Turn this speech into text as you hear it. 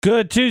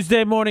Good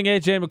Tuesday morning,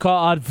 AJ McCall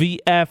on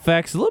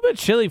VFX. A little bit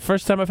chilly.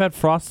 First time I've had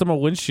frost on my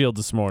windshield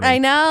this morning. I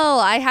know.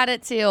 I had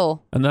it too.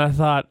 And then I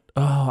thought,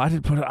 oh, I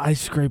didn't put an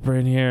ice scraper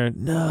in here.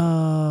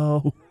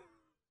 No.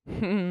 So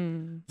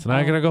now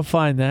I got to go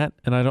find that,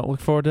 and I don't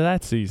look forward to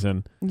that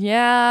season.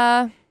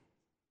 Yeah.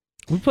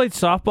 We played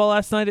softball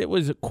last night. It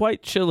was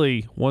quite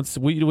chilly. Once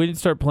we didn't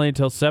start playing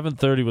until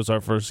 7:30 was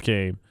our first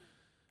game,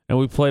 and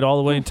we played all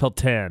the way until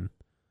 10.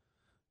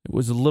 It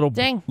was a little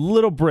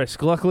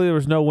brisk. Luckily, there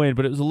was no wind,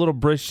 but it was a little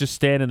brisk just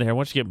standing there.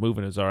 Once you get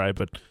moving, it's all right.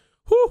 But,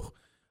 whew,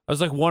 I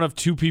was like one of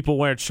two people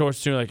wearing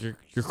shorts too. Like,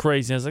 you're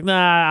crazy. I was like,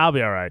 nah, I'll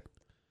be all right.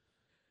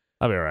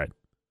 I'll be all right.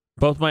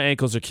 Both my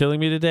ankles are killing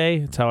me today.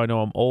 That's how I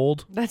know I'm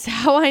old. That's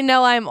how I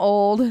know I'm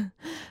old.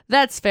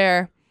 That's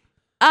fair.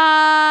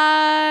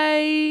 I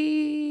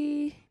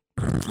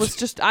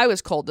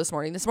was cold this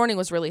morning. This morning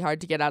was really hard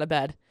to get out of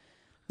bed. I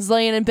was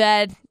laying in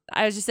bed.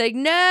 I was just like,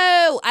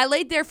 no. I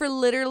laid there for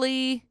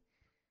literally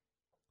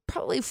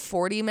probably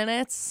 40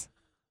 minutes.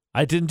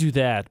 I didn't do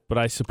that, but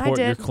I support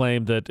your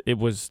claim that it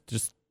was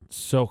just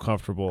so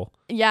comfortable.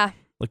 Yeah.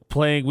 Like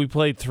we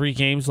played 3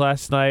 games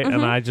last night,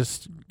 and I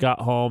just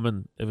got home,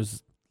 and it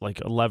was like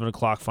 11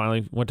 o'clock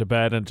finally, went to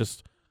bed, and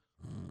just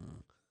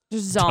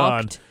zonked.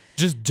 Done.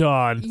 Just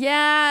done.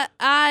 Yeah,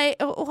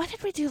 what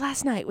did we do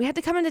last night? We had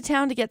to come into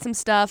town to get some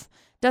stuff.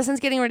 Dustin's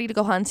getting ready to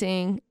go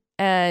hunting,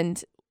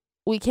 and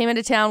we came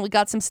into town, we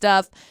got some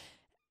stuff,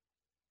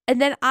 and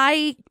then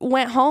I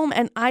went home,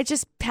 and I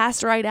just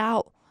passed right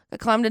out. I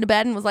climbed into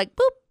bed and was like,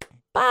 boop,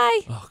 bye.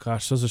 Oh,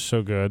 gosh, those are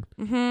so good.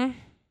 Mm-hmm.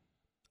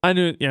 I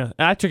knew, yeah.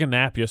 I took a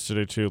nap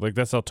yesterday, too. Like,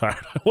 that's how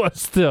tired I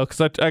was still, because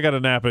I got a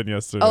nap in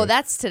yesterday. Oh,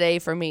 that's today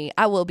for me.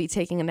 I will be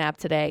taking a nap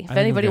today. If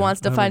anybody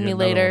wants to find me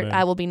later,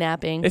 I will be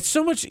napping. It's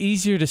so much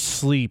easier to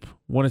sleep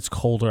when it's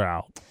colder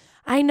out.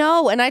 I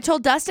know, and I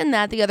told Dustin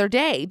that the other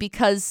day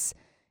because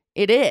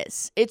it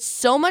is. It's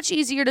so much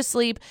easier to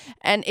sleep,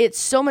 and it's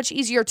so much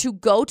easier to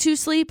go to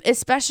sleep,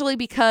 especially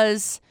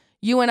because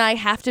you and I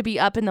have to be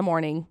up in the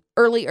morning,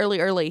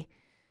 early.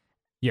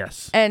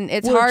 Yes. And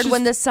it's hard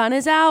when the sun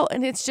is out,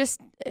 and it's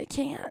just, it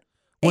can't.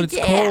 When it's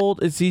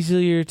cold, it's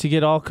easier to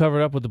get all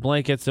covered up with the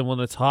blankets, and when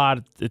it's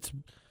hot, it's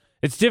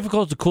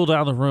difficult to cool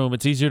down the room.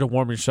 It's easier to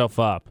warm yourself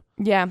up.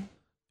 Yeah.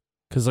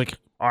 Because, like,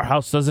 our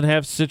house doesn't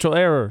have central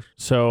air,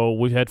 so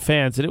we had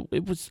fans, and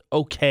it was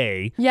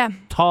okay. Yeah.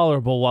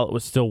 Tolerable while it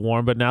was still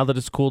warm, but now that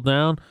it's cooled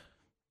down,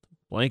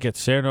 blanket,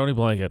 Serenoni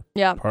blanket.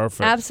 Yeah.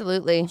 Perfect.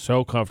 Absolutely.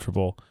 So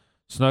comfortable.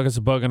 Snug as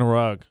a bug in a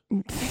rug.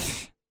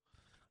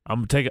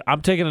 I'm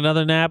taking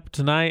another nap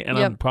tonight, and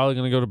I'm probably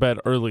going to go to bed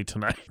early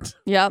tonight.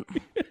 Yep.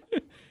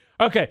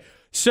 Okay,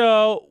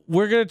 so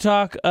we're going to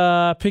talk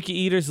picky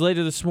eaters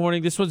later this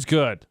morning. This one's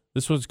good.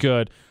 But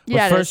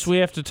first, we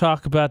have to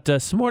talk about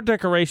some more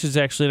decorations,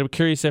 actually. And I'm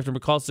curious, after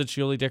McCall said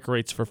she only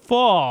decorates for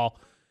fall,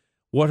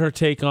 what her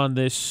take on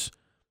this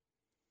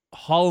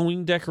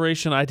Halloween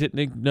decoration I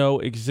didn't know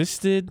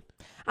existed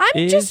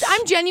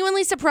I'm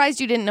genuinely surprised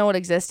you didn't know it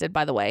existed,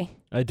 by the way.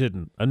 I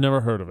didn't. I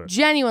never heard of it.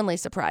 Genuinely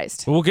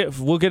surprised. We'll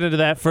get into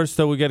that first,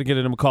 though. We got to get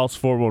into McCall's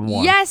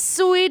 411.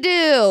 Yes, we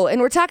do.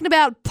 And we're talking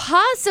about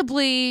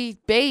possibly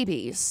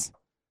babies.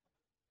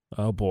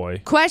 Oh,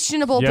 boy.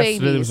 Questionable babies.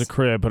 Yesterday there was a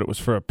crib, but it was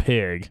for a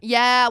pig.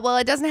 Yeah, well,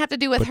 it doesn't have to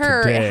do with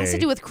her. It has to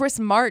do with Chris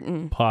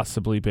Martin.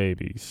 Possibly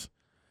babies.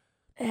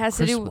 It has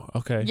to do.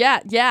 Okay. Yeah.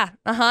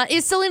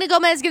 Is Selena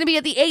Gomez going to be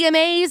at the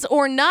AMAs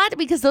or not?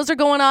 Because those are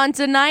going on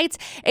tonight.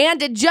 And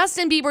did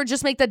Justin Bieber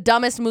just make the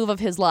dumbest move of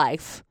his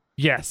life?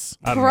 Yes.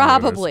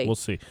 Probably. We'll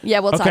see.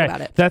 Yeah, we'll talk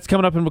about it. That's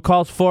coming up in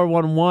McCall's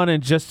 411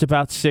 in just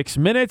about 6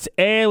 minutes.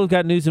 And we've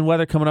got news and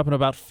weather coming up in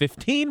about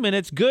 15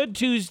 minutes. Good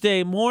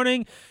Tuesday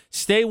morning.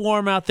 Stay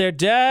warm out there.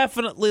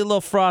 Definitely a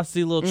little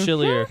frosty, a little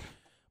chillier.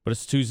 But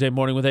it's Tuesday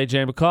morning with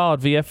AJ McCall at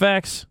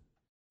VFX.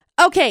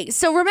 Okay,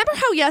 so remember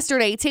how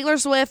yesterday Taylor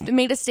Swift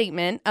made a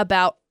statement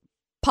about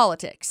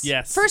politics?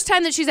 Yes. First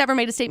time that she's ever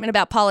made a statement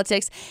about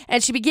politics,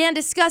 and she began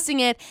discussing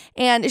it,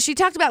 and she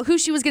talked about who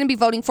she was going to be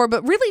voting for,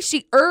 but really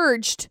she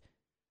urged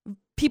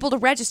people to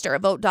register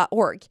at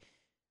vote.org.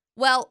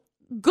 Well,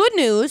 good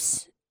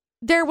news,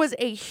 there was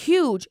a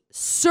huge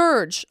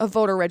surge of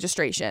voter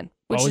registration,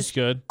 which Always is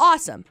good.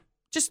 Awesome.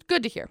 Just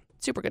good to hear.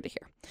 Super good to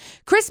hear.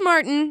 Chris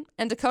Martin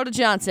and Dakota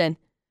Johnson,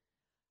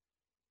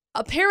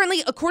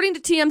 apparently, according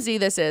to TMZ,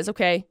 this is,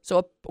 okay?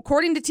 So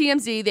according to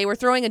TMZ, they were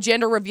throwing a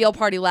gender reveal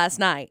party last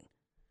night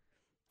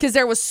because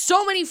there was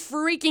so many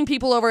freaking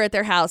people over at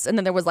their house, and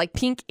then there was like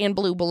pink and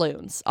blue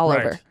balloons all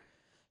over.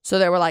 So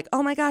they were like,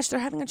 oh my gosh, they're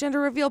having a gender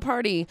reveal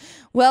party.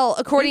 Well,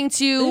 according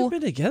to... They've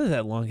been together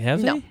that long,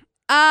 have they?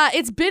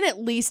 It's been at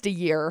least a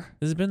year.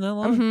 Has it been that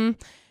long? Mm-hmm.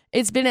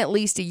 It's been at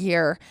least a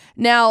year.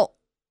 Now,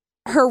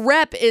 her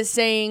rep is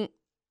saying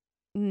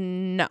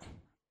no.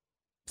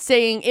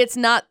 Saying it's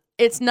not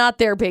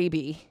their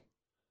baby.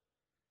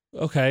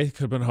 Okay, could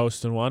have been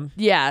hosting one.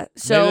 Yeah,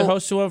 so... Maybe they're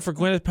hosting one for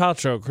Gwyneth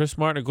Paltrow. Chris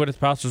Martin and Gwyneth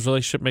Paltrow's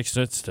relationship makes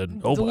sense to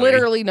nobody.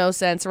 Literally no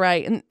sense,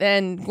 right?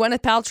 And Gwyneth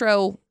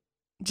Paltrow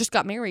just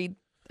got married,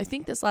 I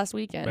think, this last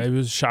weekend. Maybe it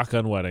was a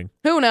shotgun wedding.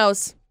 Who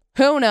knows?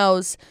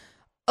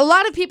 a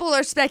lot of people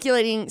are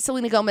speculating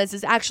Selena Gomez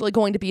is actually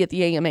going to be at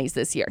the AMAs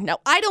this year. Now,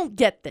 I don't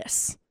get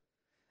this.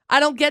 I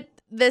don't get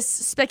this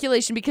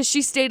speculation because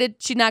she stated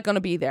she's not going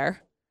to be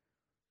there.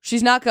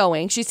 She's not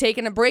going. She's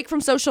taking a break from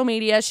social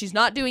media. She's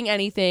not doing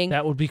anything.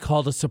 That would be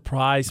called a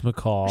surprise,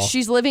 McCall.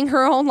 She's living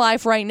her own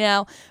life right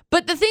now.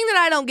 But the thing that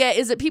I don't get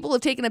is that people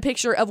have taken a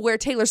picture of where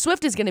Taylor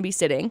Swift is going to be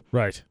sitting.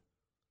 Right.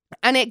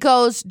 And it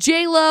goes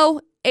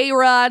J-Lo,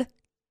 A-Rod,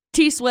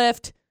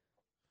 T-Swift,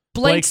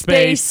 blank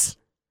space,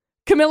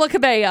 Camila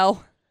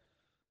Cabello.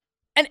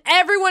 And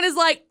everyone is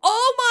like,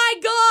 oh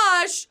my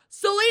gosh,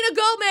 Selena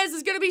Gomez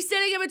is going to be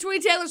sitting in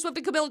between Taylor Swift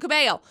and Camila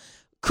Cabello.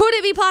 Could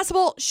it be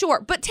possible? Sure.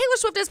 But Taylor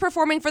Swift is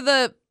performing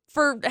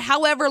for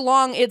however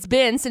long it's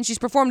been since she's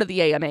performed at the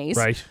AMAs.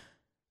 Right.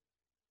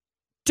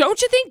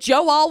 Don't you think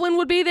Joe Alwyn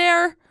would be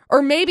there?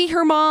 Or maybe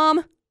her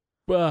mom?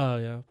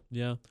 Well,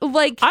 yeah.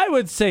 Like, I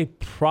would say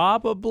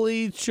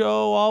probably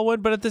Joe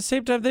Alwyn, but at the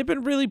same time, they've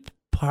been really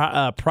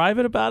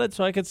private about it,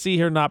 so I could see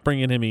her not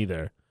bringing him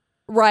either.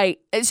 Right.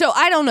 So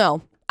I don't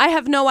know. I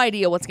have no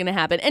idea what's going to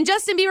happen. And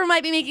Justin Bieber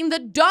might be making the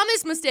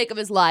dumbest mistake of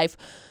his life.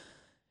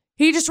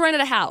 He just rented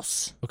a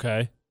house.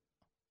 Okay.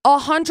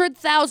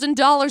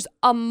 $100,000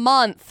 a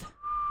month.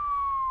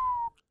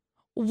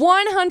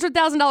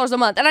 $100,000 a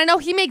month. And I know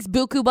he makes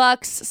buku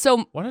bucks,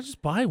 so... Why not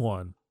just buy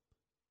one?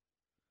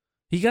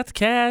 He got the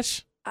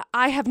cash.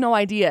 I have no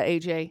idea,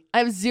 AJ. I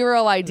have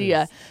zero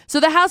idea. So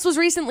the house was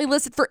recently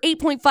listed for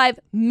 $8.5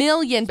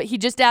 million, but he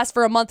just asked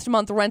for a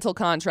month-to-month rental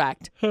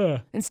contract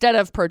instead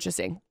of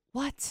purchasing.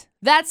 What?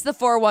 That's the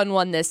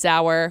 411 this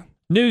hour.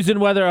 News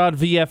and weather on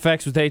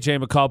VFX with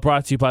AJ McCall,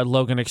 brought to you by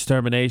Logan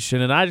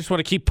Extermination. And I just want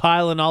to keep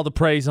piling all the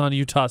praise on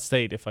Utah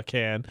State if I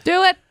can.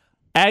 Do it.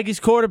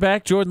 Aggies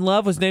quarterback Jordan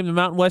Love was named the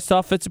Mountain West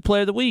Offensive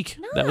Player of the Week.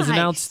 Nice. That was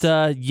announced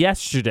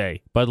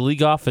yesterday by the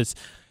league office.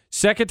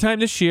 Second time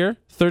this year,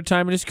 third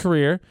time in his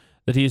career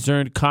that he has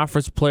earned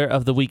Conference Player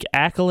of the Week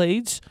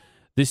accolades.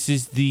 This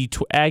is the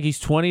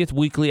Aggies' 20th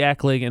weekly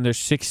accolade in their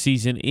sixth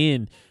season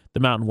in the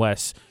Mountain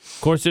West.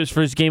 Of course, it was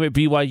for his game at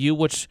BYU,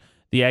 which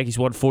the Aggies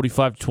won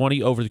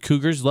 45-20 over the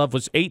Cougars. Love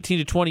was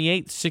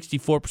 18-28,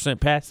 64%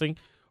 passing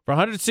for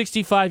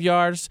 165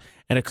 yards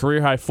and a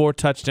career-high 4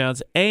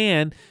 touchdowns.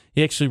 And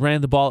he actually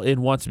ran the ball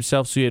in once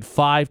himself, so he had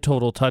 5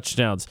 total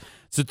touchdowns.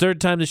 It's the third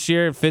time this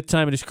year and fifth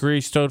time in his career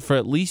he's thrown for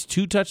at least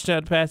 2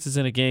 touchdown passes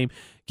in a game,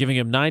 giving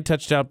him 9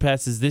 touchdown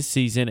passes this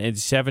season and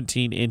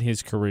 17 in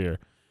his career.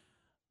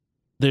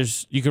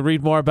 You can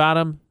read more about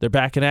him. They're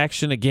back in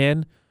action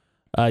again.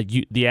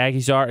 The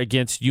Aggies are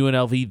against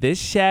UNLV this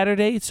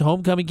Saturday. It's a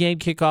homecoming game,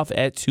 kickoff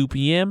at 2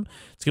 p.m.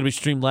 It's going to be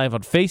streamed live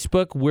on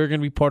Facebook. We're going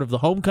to be part of the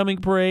homecoming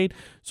parade,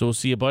 so we'll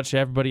see a bunch of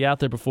everybody out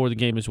there before the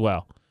game as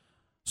well.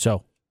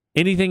 So,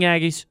 anything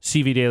Aggies,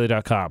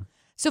 cvdaily.com.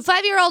 So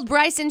 5-year-old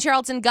Bryson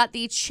Charlton got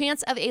the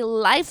chance of a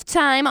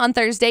lifetime on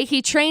Thursday.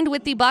 He trained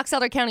with the Box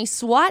Elder County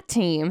SWAT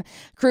team.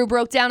 Crew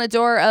broke down a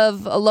door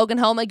of a Logan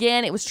home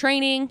again. It was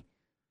training.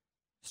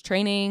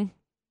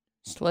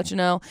 Just to let you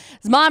know.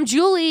 His mom,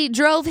 Julie,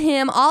 drove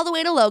him all the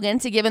way to Logan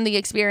to give him the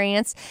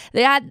experience.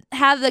 They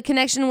have the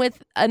connection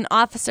with an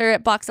officer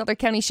at Box Elder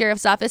County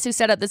Sheriff's Office who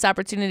set up this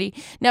opportunity.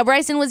 Now,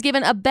 Bryson was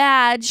given a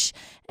badge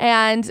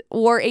and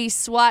wore a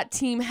SWAT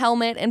team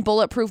helmet and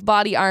bulletproof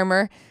body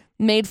armor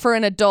made for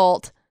an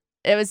adult.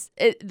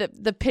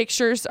 The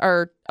pictures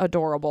are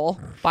adorable,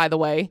 by the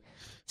way.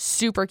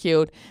 Super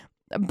cute.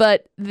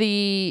 But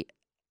the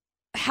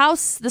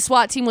house the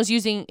SWAT team was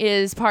using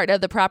is part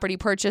of the property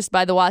purchased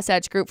by the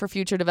Wasatch Group for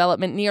future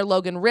development near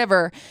Logan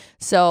River.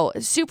 So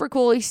super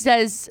cool. He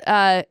says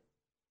it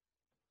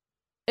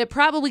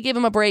probably gave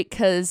him a break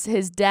because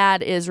his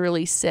dad is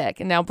really sick.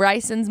 And now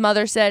Bryson's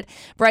mother said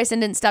Bryson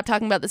didn't stop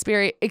talking about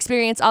the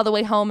experience all the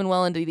way home and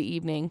well into the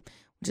evening,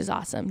 which is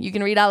awesome. You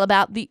can read all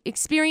about the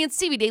experience,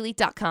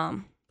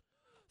 cvdaily.com.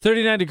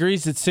 39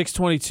 degrees at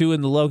 622 in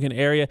the Logan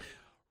area.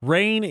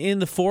 Rain in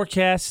the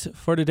forecast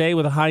for today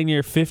with a high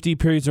near 50.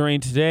 Periods of rain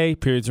today,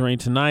 periods of rain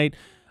tonight.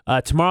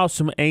 Tomorrow,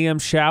 some AM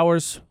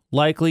showers,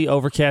 likely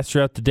overcast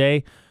throughout the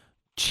day.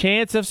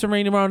 Chance of some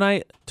rain tomorrow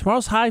night.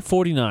 Tomorrow's high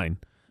 49,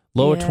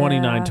 lower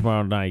 29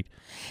 tomorrow night.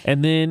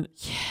 And then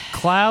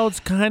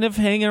clouds kind of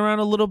hanging around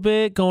a little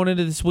bit going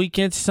into this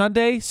weekend.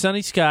 Sunday,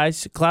 sunny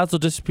skies. Clouds will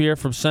disappear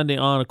from Sunday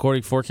on,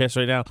 according to forecast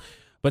right now.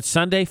 But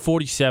Sunday,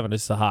 47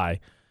 is the high.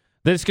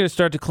 Then it's going to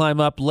start to climb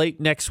up.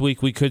 Late next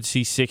week, we could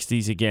see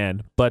 60s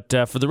again. But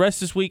for the rest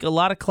of this week, a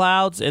lot of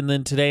clouds, and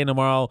then today and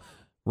tomorrow,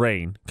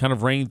 rain. Kind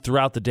of rain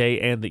throughout the day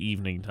and the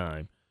evening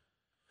time.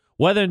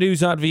 Weather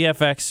news on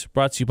VFX,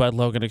 brought to you by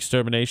Logan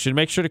Extermination.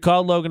 Make sure to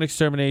call Logan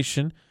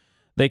Extermination.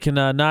 They can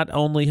not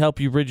only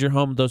help you rid your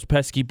home of those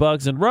pesky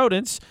bugs and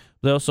rodents,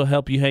 they also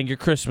help you hang your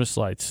Christmas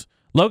lights.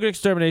 Logan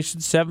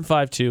Extermination,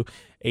 752-8450.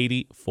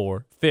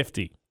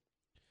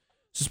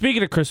 So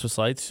speaking of Christmas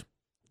lights,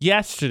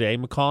 yesterday,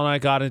 McCall and I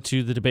got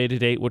into the debate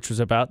at 8, which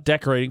was about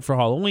decorating for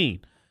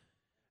Halloween.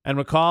 And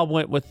McCall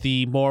went with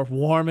the more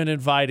warm and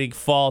inviting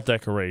fall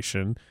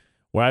decoration,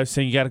 where I was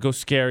saying you got to go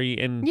scary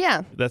and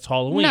that's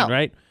Halloween,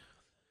 right?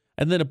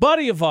 And then a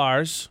buddy of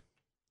ours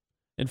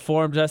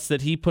informed us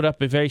that he put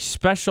up a very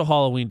special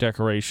Halloween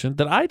decoration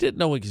that I didn't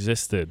know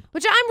existed.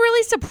 Which I'm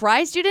really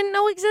surprised you didn't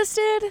know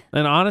existed.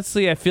 And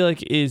honestly, I feel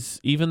like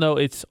even though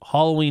it's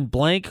Halloween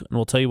blank, and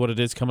we'll tell you what it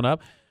is coming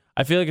up,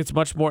 I feel like it's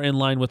much more in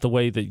line with the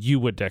way that you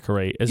would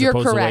decorate as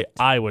opposed to the way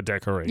I would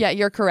decorate. Yeah,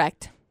 you're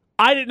correct.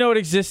 I didn't know it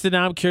existed.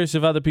 Now I'm curious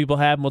if other people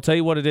have, and we'll tell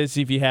you what it is,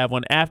 see if you have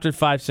one after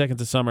 5 seconds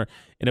of summer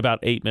in about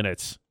 8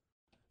 minutes.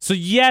 So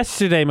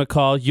yesterday,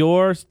 McCall,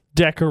 your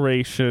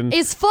decoration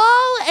is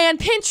fall and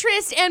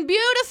Pinterest and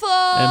beautiful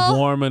and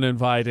warm and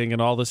inviting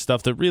and all this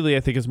stuff that really I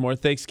think is more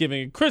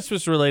Thanksgiving and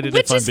Christmas related,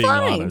 which if I'm being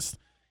fine. honest.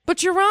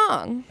 But you're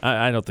wrong.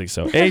 I don't think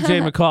so.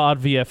 AJ McCall on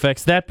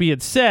VFX. That being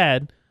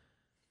said,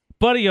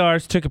 buddy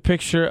ours took a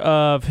picture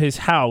of his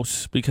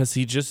house because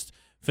he just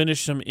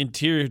finished some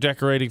interior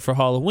decorating for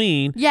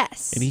Halloween.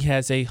 Yes. And he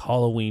has a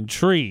Halloween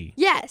tree.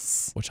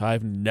 Yes. Which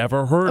I've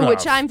never heard of.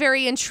 Which I'm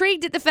very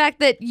intrigued at the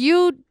fact that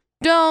you've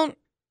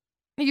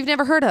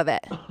never heard of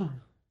it.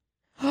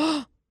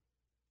 Do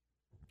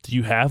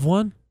you have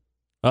one?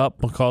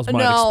 McCall's might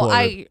No,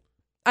 exploded.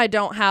 I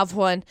don't have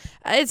one.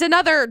 This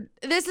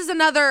is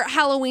another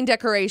Halloween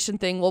decoration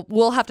thing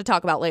we'll have to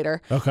talk about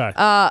later. Okay.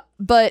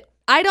 But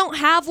I don't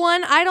have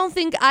one. I don't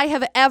think I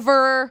have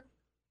ever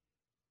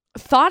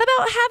thought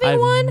about having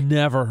one. I've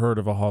never heard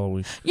of a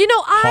Halloween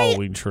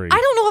tree.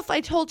 I don't know if I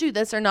told you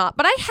this or not,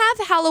 but I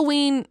have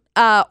Halloween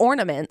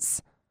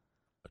ornaments.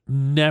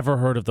 Never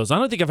heard of those. I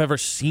don't think I've ever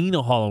seen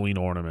a Halloween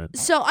ornament.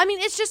 So, I mean,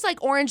 it's just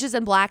like oranges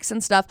and blacks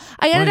and stuff.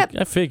 I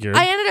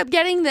ended up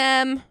getting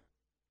them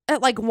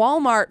at like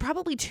Walmart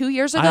probably 2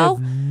 years ago.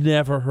 I've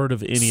never heard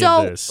of any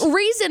of this. So,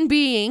 reason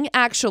being,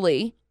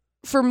 actually,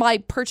 for my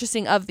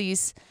purchasing of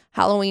these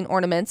Halloween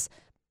ornaments,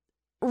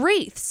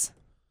 wreaths.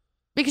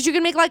 Because you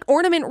can make like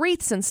ornament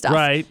wreaths and stuff.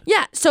 Right.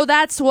 Yeah, so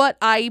that's what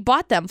I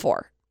bought them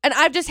for. And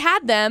I've just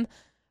had them,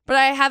 but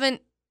I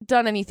haven't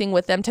done anything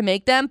with them to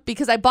make them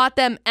because I bought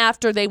them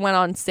after they went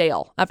on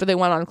sale, after they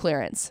went on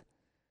clearance.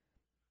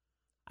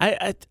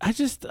 I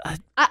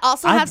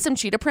also have some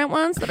cheetah print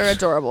ones that are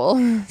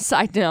adorable.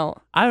 Side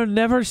note. I've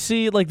never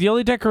seen, like, the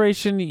only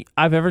decoration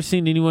I've ever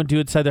seen anyone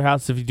do inside their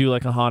house is if you do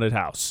like a haunted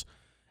house.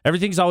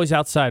 Everything's always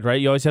outside,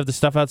 right? You always have the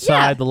stuff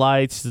outside, the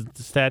lights,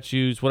 the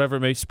statues, whatever it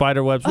may be,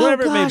 spider webs,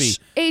 whatever it may be.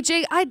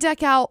 AJ, I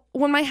deck out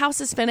when my house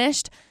is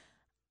finished.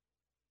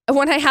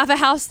 When I have a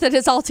house that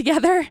is all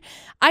together,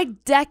 I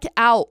deck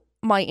out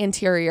my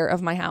interior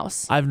of my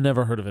house. I've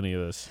never heard of any of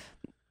this.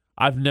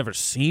 I've never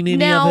seen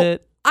any of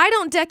it. I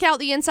don't deck out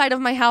the inside of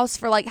my house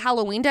for like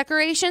Halloween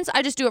decorations.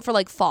 I just do it for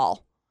like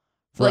fall.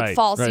 For like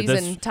fall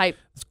season type.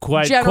 It's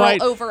quite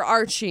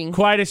overarching.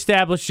 Quite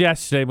established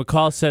yesterday.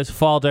 McCall says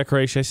fall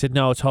decoration. I said,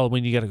 no, it's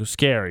Halloween. You got to go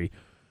scary.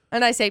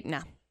 And I say, no.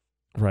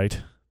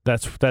 Right.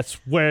 That's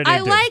where it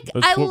ended.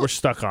 That's what we're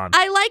stuck on.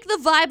 I like the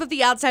vibe of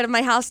the outside of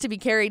my house to be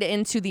carried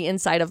into the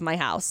inside of my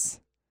house.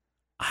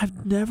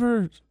 I've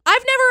never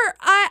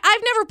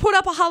put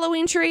up a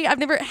Halloween tree. I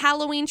don't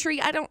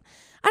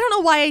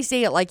know why I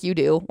say it like you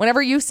do.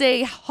 Whenever you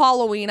say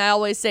Halloween, I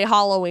always say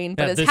Halloween,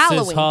 but it's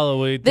Halloween. Is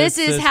Halloween. This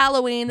is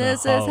Halloween.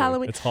 This is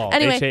Halloween. It's Hall.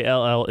 Anyway,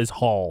 Hall is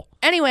Hall.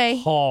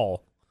 Anyway.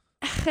 Hall.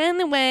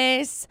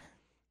 Anyways,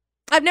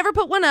 I've never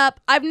put one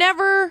up. I've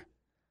never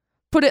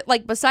put it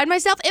like beside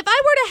myself. If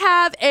I were to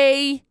have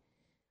a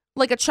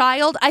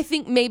child, I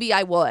think maybe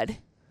I would.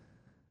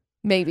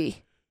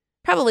 Maybe.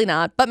 Probably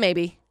not, but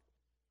maybe.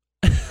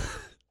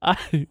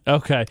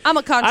 Okay. I'm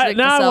a contradict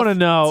myself. Now I want to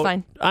know. It's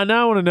fine.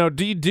 Now I want to know.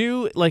 Do you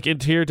do like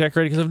interior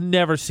decorating? Because I've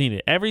never seen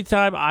it.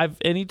 Anytime I've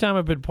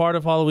been part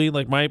of Halloween,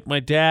 like my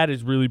dad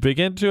is really big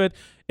into it.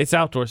 It's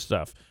outdoor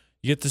stuff.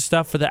 You get the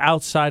stuff for the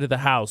outside of the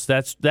house.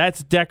 That's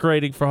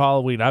decorating for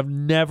Halloween. I've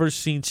never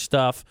seen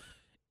stuff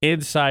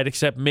inside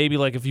except maybe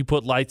like if you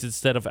put lights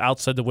instead of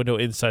outside the window,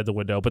 inside the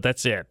window. But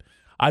that's it.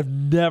 I've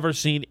never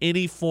seen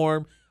any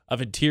form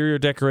of interior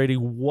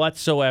decorating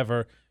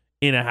whatsoever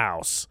in a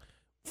house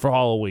for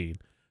Halloween.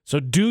 So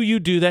do you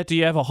do that? Do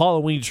you have a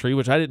Halloween tree,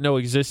 which I didn't know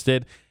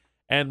existed?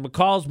 And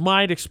McCall's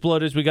mind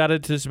exploded as we got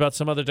into this about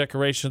some other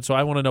decoration, so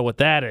I want to know what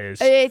that is.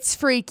 It's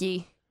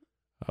freaky.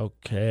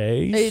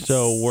 Okay. It's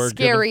we're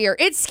scarier.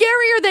 It's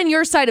scarier than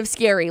your side of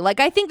scary. Like,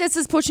 I think this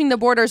is pushing the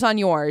borders on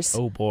yours.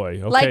 Oh,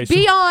 boy. Okay. Like,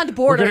 beyond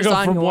borders on yours. We're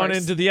going to go from one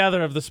end to the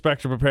other of the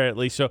spectrum,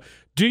 apparently. So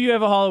do you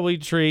have a Halloween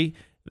tree?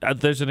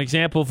 There's an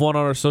example of one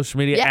on our social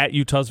media at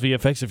Utah's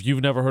VFX. If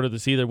you've never heard of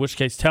this either, in which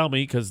case tell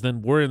me, because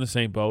then we're in the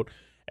same boat.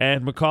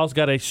 And McCall's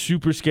got a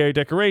super scary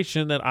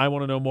decoration that I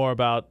want to know more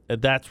about.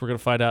 And that's what we're going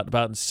to find out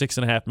about in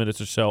 6.5 minutes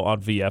or so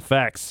on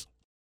VFX.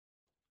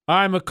 All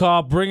right,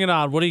 McCall, bring it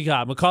on. What do you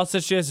got? McCall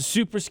says she has a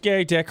super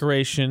scary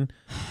decoration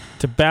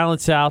to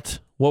balance out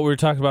what we were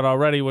talking about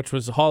already, which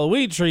was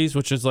Halloween trees,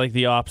 which is like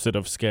the opposite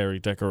of scary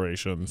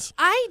decorations.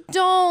 I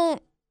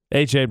don't...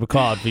 AJ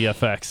McCall at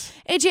VFX.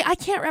 AJ, I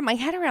can't wrap my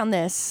head around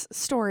this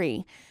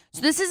story.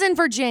 So this is in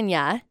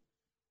Virginia.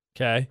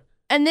 Okay.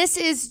 And this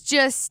is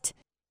just...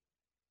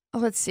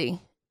 let's see.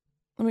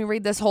 Let me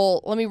read this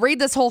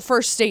whole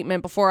first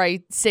statement before I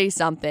say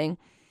something.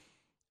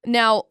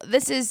 Now,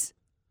 this is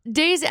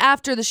days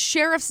after the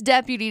sheriff's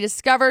deputy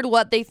discovered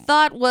what they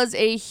thought was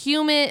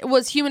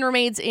human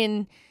remains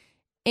in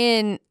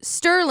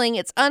Sterling,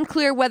 it's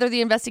unclear whether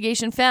the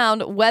investigation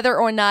found whether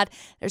or not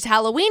there's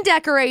Halloween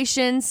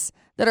decorations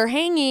that are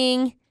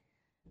hanging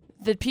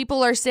that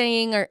people are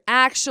saying are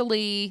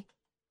actually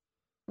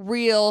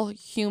real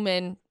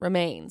human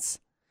remains.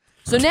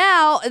 So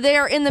now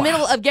they're in the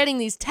middle of getting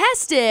these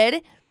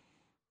tested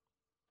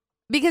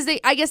because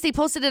I guess they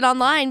posted it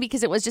online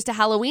because it was just a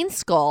Halloween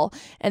skull,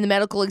 and the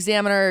medical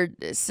examiner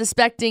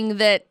suspecting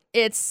that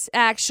it's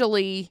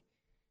actually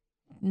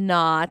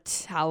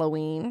not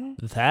Halloween.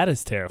 That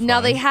is terrifying.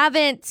 Now, they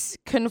haven't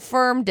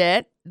confirmed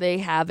it. They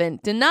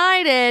haven't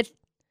denied it.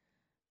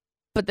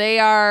 But they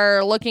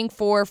are looking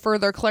for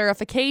further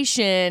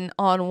clarification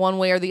on one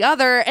way or the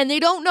other, and they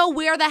don't know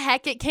where the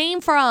heck it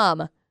came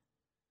from.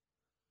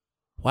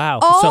 Wow.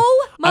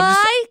 Oh,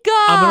 my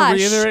gosh. I'm going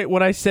to reiterate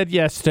what I said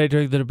yesterday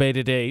during the debate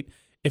at 8.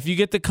 If you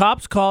get the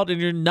cops called and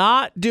you're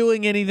not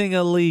doing anything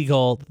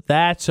illegal,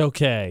 that's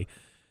okay.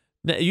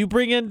 You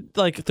bring in,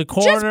 like, the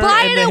coroner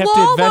and they have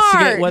to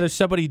investigate whether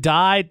somebody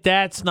died,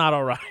 that's not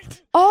all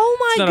right.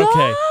 Oh, my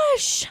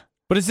gosh. Okay.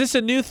 But is this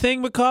a new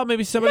thing, McCall?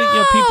 Maybe somebody,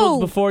 people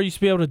before used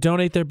to be able to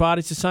donate their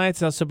bodies to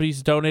science. Now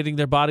somebody's donating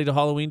their body to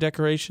Halloween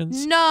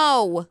decorations?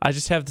 No. I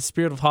just have the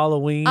spirit of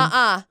Halloween.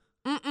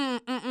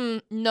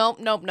 Nope.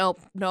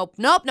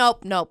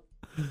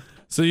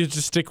 So you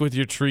just stick with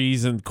your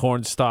trees and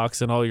corn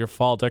stalks and all your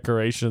fall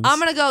decorations? I'm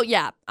going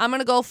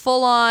to go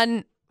full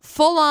on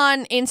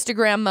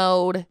Instagram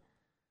mode.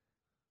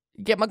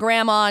 Get my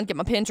gram on, get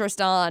my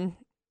Pinterest on.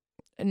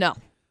 No.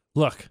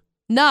 Look.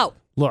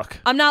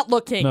 I'm not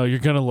looking. No, you're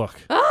going to look.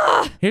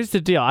 Here's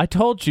the deal. I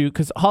told you,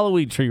 because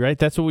Halloween tree, right?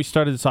 That's what we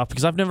started this off,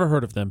 because I've never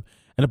heard of them.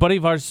 And a buddy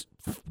of ours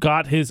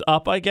got his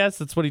up, I guess.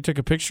 That's what he took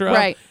a picture of.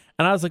 Right.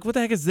 And I was like, what the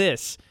heck is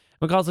this?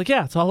 McCall's like,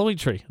 yeah, it's a Halloween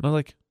tree. And I was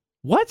like,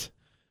 what?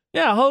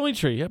 Yeah, Halloween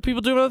tree. Yeah,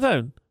 people do it all the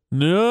time.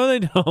 No, they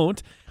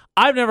don't.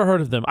 I've never heard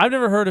of them. I've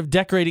never heard of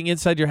decorating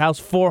inside your house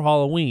for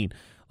Halloween.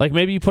 Like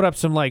maybe you put up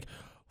some like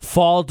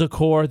fall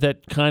decor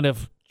that kind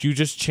of, you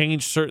just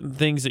change certain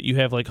things that you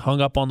have like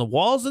hung up on the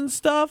walls and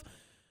stuff.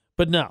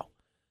 But no.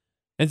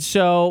 And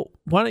so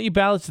why don't you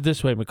balance it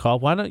this way,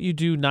 McCall? Why don't you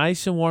do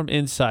nice and warm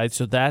inside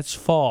so that's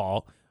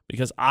fall?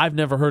 Because I've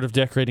never heard of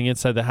decorating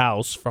inside the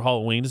house for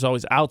Halloween. It's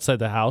always outside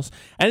the house.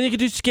 And then you can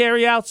do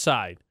scary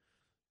outside.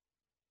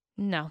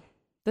 No.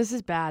 This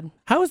is bad.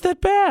 How is that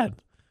bad?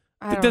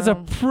 I think that's a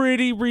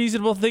pretty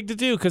reasonable thing to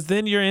do because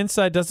then your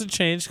inside doesn't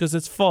change because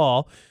it's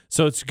fall.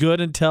 So it's good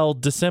until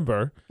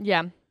December.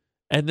 Yeah.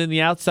 And then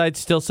the outside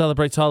still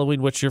celebrates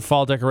Halloween, which your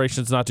fall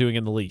decoration's not doing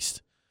in the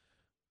least.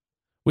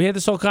 We had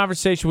this whole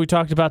conversation. We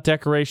talked about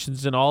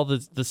decorations and all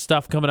the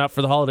stuff coming out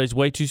for the holidays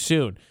way too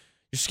soon.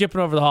 You're skipping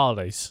over the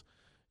holidays.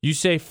 You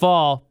say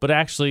fall, but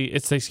actually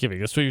it's Thanksgiving.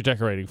 That's what you're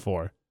decorating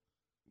for.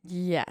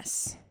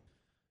 Yes.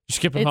 You're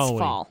skipping Halloween.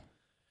 It's fall.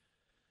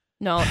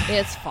 No,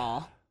 it's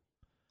fall.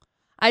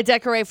 I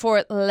decorate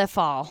for le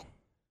fall.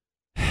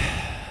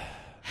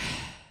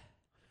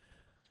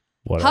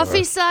 Whatever.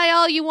 Huffy sigh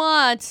all you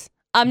want.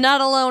 I'm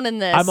not alone in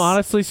this. I'm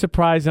honestly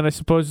surprised, and I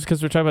suppose it's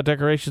because we're talking about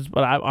decorations,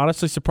 but I'm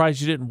honestly surprised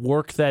you didn't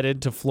work that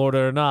into Florida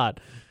or not.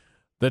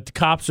 That the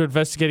cops are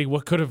investigating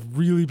what could have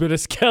really been a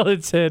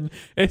skeleton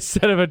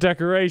instead of a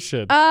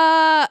decoration.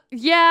 Yeah,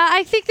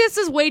 I think this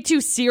is way too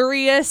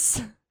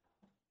serious.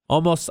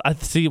 Almost, I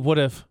see, would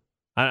have.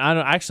 I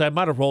don't actually. I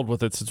might have rolled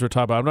with it since we're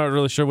talking about it. I'm not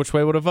really sure which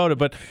way I would have voted,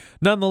 but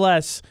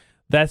nonetheless,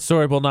 that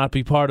story will not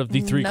be part of the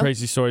three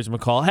crazy stories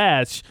McCall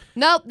has.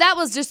 Nope, that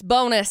was just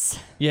bonus.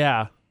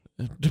 Yeah,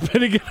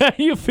 depending on how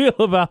you feel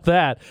about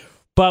that.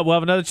 But we'll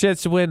have another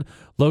chance to win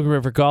Logan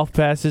River Golf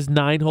Passes,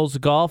 9 holes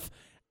of golf,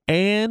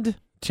 and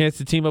chance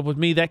to team up with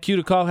me. That cue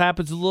to call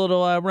happens a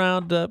little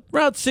around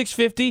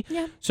 6:50.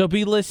 Yeah. So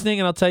be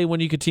listening, and I'll tell you when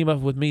you can team up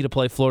with me to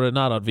play Florida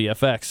Not on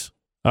VFX.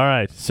 All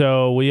right,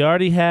 so we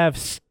already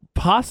have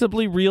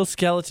possibly real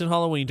skeleton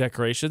Halloween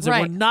decorations, and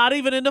we're not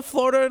even into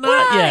Florida or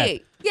Not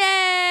yet.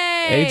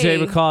 Yay!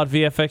 AJ McCall at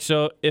VFX.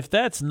 So if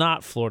that's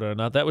not Florida or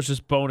Not, that was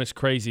just bonus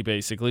crazy,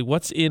 basically.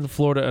 What's in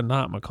Florida or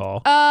Not,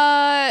 McCall?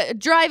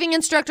 Driving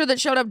instructor that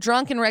showed up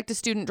drunk and wrecked a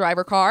student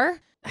driver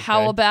car. Okay.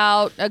 How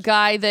about a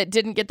guy that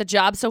didn't get the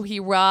job, so he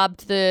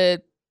robbed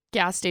the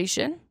gas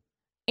station?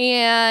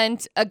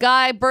 And a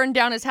guy burned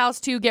down his house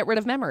to get rid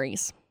of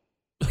memories.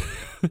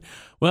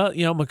 Well,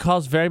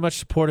 McCall's very much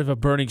supportive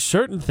of burning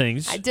certain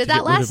things. I did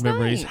that last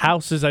night.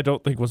 Houses, I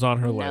don't think was on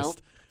her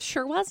list.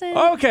 Sure wasn't.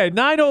 Okay,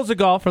 9 holes of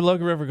golf for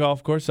Logan River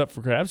Golf Course up for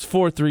grabs.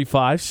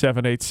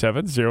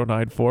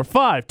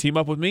 435-787-0945. Team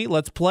up with me.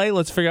 Let's play.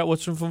 Let's figure out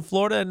what's from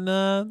Florida, and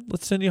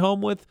let's send you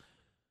home with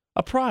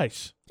a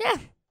prize. Yeah.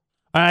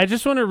 I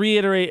just want to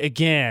reiterate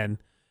again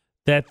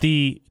that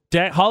the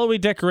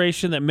Halloween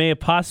decoration that may have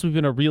possibly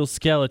been a real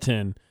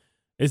skeleton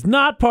is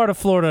not part of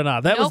Florida or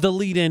Not. That was the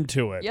lead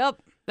into it.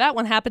 Yep. That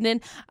one happened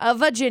in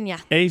Virginia.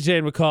 AJ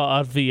and McCall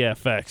on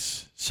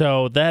VFX.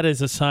 So that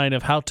is a sign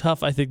of how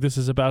tough I think this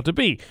is about to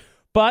be.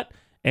 But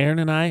Aaron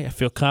and I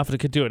feel confident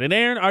could do it. And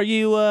Aaron, are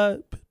you a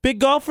big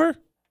golfer?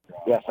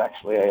 Yes,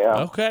 actually, I am.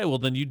 Okay, well,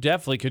 then you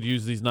definitely could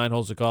use these 9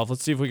 holes of golf.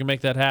 Let's see if we can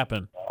make that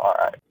happen. All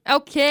right.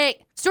 Okay.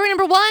 Story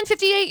number 1,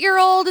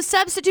 58-year-old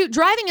substitute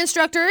driving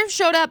instructor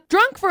showed up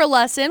drunk for a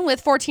lesson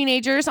with 4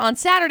 teenagers on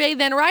Saturday.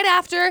 Then right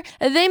after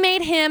they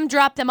made him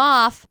drop them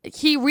off,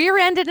 he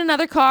rear-ended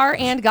another car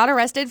and got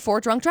arrested for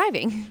drunk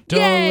driving. Don't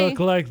Yay. look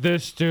like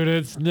this,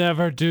 students.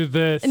 Never do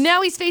this.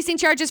 Now he's facing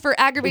charges for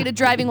aggravated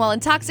driving while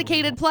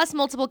intoxicated, plus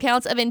multiple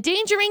counts of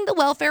endangering the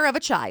welfare of a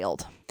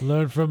child.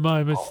 Learn from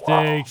my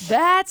mistakes.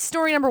 That's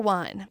story number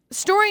 1.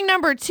 Story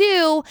number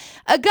 2,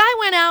 a guy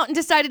went out and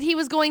decided he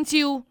was going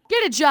to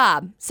get a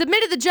job,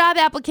 submitted the job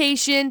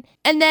application,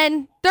 and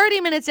then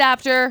 30 minutes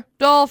after,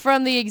 stole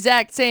from the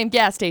exact same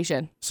gas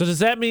station. So does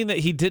that mean that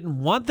he didn't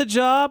want the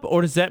job,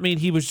 or does that mean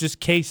he was just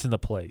casing the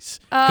place?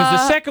 Because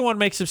the second one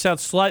makes him sound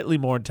slightly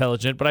more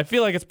intelligent, but I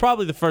feel like it's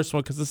probably the first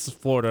one because this is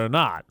Florida or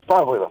not.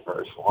 Probably the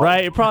first one.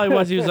 Right? It probably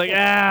was. He was like,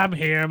 I'm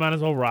here. Might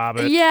as well rob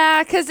it.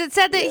 Yeah, because it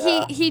said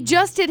that he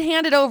just had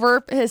handed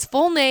over his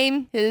full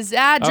name, his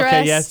address.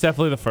 Okay, yeah, it's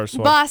definitely the first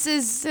one.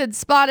 Bosses had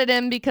spotted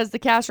him because the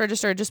cash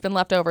register had just been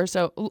left over,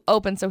 so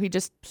he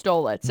just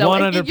stole it. So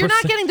 100%. you're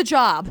not getting the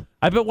job.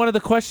 I bet one of the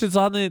questions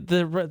on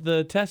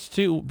the test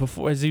too,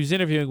 before as he was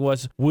interviewing,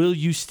 was, "Will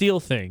you steal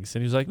things?"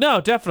 And he was like,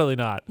 "No, definitely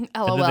not."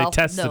 LOL. And then they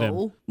tested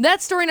him.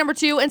 That's story number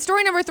 2. And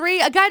story number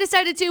 3, a guy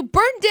decided to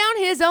burn down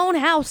his own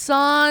house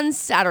on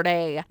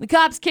Saturday. The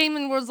cops came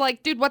and was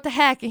like, "Dude, what the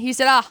heck?" And he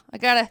said, I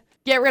gotta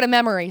get rid of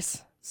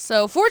memories.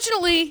 So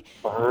fortunately,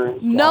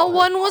 no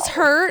one was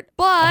hurt,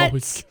 but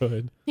Always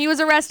good. he was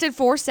arrested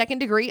for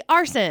second-degree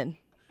arson.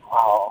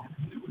 Wow.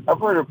 I've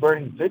heard of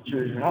burning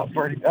pictures. You're not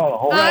burning down a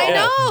whole I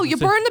know. You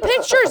burn the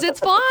pictures. It's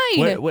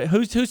fine. Wait,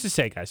 who's to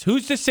say, guys?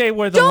 Who's to say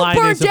where the Don't line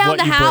burn is of down what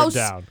the you house.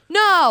 burned down?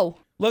 No.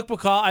 Look,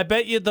 McCall, I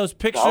bet you those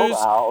pictures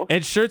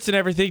and shirts and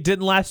everything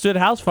didn't last through the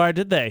house fire,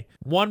 did they?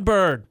 One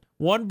burn.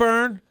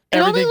 It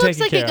only looks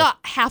taken like care it got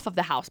half of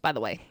the house, by the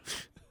way.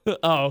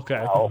 Oh,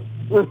 okay. Oh.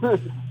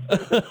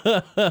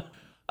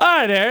 All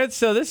right, Aaron.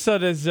 So this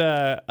one is,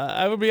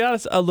 I would be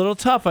honest, a little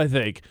tough, I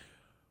think.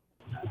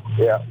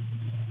 Yeah.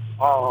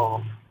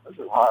 Oh, this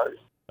is hard.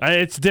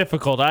 It's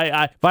difficult.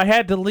 If I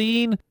had to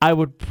lean, I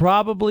would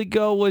probably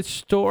go with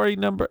story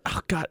number.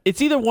 Oh God,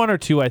 it's either 1 or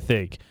 2. I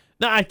think.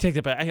 No, I take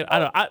it back. I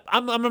don't.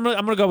 I'm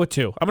gonna go with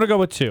 2. I'm gonna go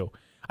with 2.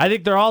 I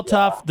think they're all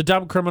tough. The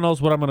dumb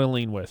criminals. What I'm gonna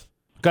lean with.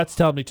 Guts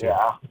telling me 2. Yeah.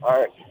 All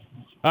right.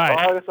 All right.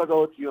 Well, I guess I'll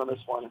go with you on this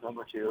one,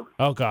 number 2.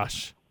 Oh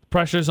gosh,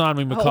 pressure's on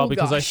me, McCall,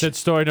 because I gosh. said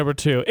story number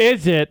 2.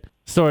 Is it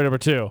story number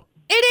 2?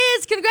 It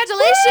is.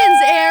 Congratulations,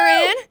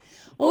 Aaron.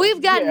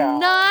 We've got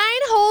 9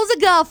 holes of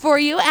golf for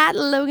you at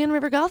Logan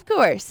River Golf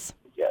Course.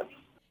 Yes.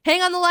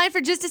 Hang on the line for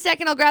just a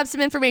second. I'll grab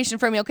some information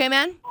from you, okay,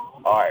 man?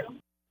 All right.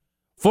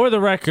 For the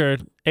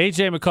record,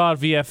 AJ McCall at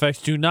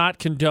VFX do not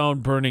condone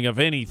burning of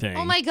anything.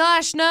 Oh my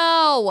gosh,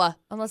 no.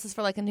 Unless it's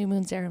for like a new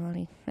moon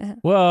ceremony.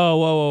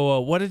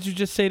 Whoa. What did you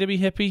just say to me,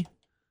 hippie?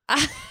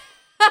 I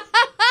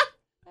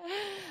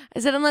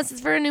said unless it's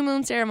for a new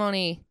moon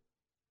ceremony.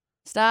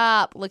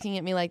 Stop looking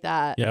at me like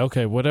that. Yeah,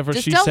 okay, whatever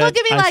Just she don't said. look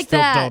at me like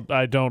that.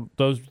 I don't.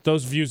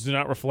 Those views do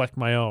not reflect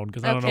my own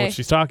because I don't know Okay. what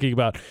she's talking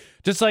about.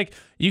 Just like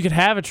you could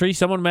have a tree.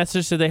 Someone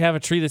messaged said they have a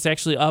tree that's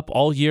actually up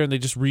all year and they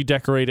just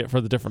redecorate it for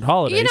the different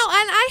holidays. You know,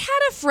 and I had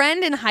a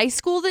friend in high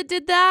school that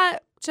did that,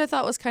 which I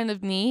thought was kind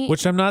of neat.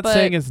 Which I'm not but-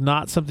 saying is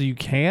not something you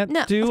can't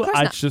No, do. of course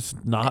not. It's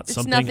just not It's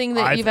something nothing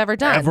that I've you've ever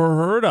done. ever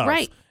heard of.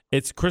 Right.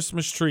 It's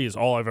Christmas tree is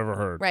all I've ever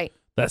heard. Right.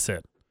 That's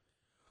it.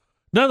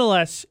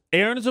 Nonetheless,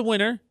 Aaron is a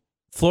winner.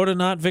 Florida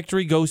Not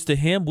victory goes to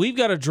him. We've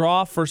got a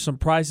draw for some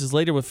prizes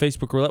later with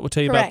Facebook Roulette. We'll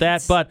tell you about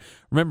that. But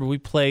remember, we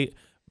play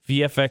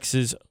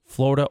VFX's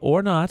Florida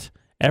or Not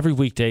every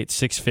weekday at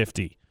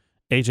 6:50.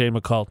 AJ and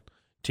McCall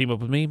team up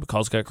with me.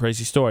 McCall's got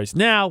crazy stories.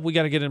 Now we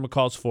got to get in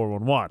McCall's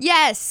 411.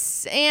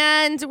 Yes,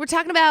 and we're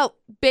talking about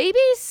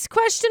babies?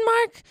 Question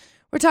mark.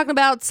 We're talking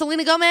about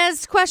Selena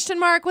Gomez? Question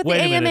mark with Wait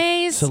the a minute.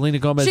 AMAs. Selena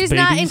Gomez She's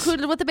babies? not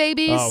included with the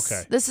babies. Oh,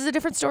 okay. This is a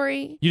different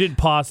story. You didn't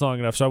pause long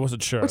enough, so I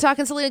wasn't sure. We're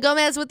talking Selena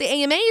Gomez with the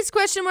AMAs?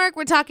 Question mark.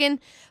 We're talking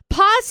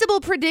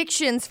possible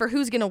predictions for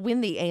who's going to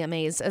win the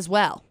AMAs as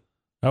well.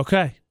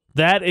 Okay.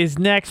 That is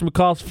next.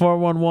 McCall's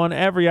 411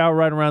 every hour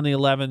right around the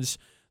 11s.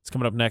 It's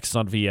coming up next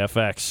on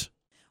VFX.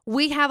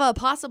 We have a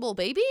possible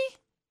baby?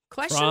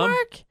 Question From?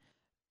 mark.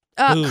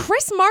 Who?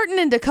 Chris Martin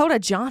and Dakota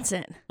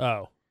Johnson.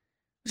 Oh.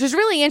 Which is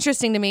really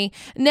interesting to me.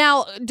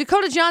 Now,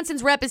 Dakota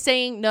Johnson's rep is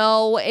saying,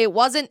 no, it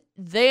wasn't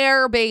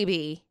their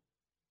baby.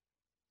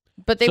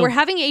 But they So- were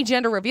having a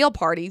gender reveal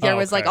party. There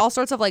was like okay. all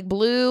sorts of like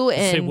blue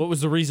Say, and what was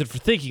the reason for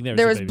thinking there was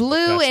there a was baby?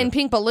 blue Gotcha. and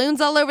pink balloons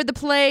all over the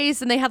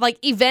place. And they had like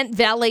event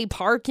valet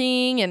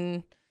parking.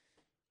 And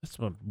That's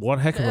one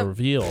heck of a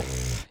reveal.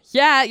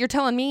 yeah, you're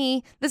telling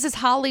me this is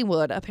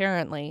Hollywood,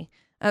 apparently.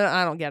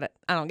 I don't get it.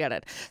 I don't get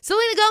it.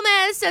 Selena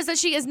Gomez says that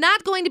she is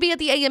not going to be at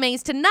the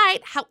AMAs tonight.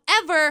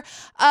 However,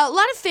 a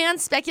lot of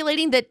fans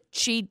speculating that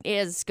she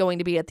is going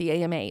to be at the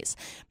AMAs.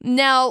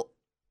 Now,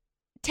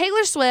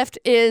 Taylor Swift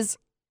is.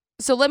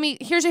 So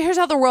here's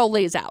how the role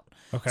lays out.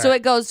 Okay. So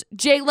it goes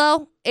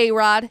J-Lo,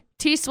 A-Rod,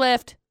 T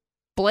Swift,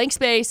 blank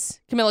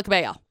space, Camila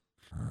Cabello.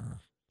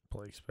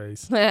 blank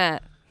space.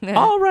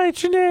 I'll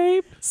write your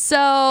name.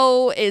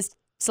 So is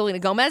Selena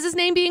Gomez's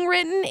name being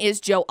written?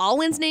 Is Joe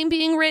Alwyn's name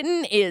being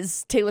written?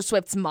 Is Taylor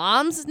Swift's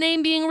mom's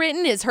name being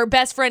written? Is her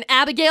best friend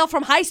Abigail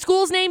from high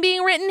school's name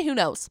being written? Who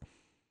knows?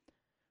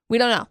 We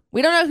don't know.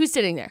 We don't know who's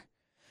sitting there.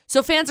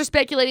 So fans are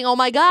speculating, oh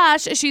my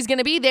gosh, she's going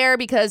to be there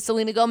because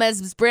Selena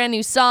Gomez's brand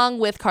new song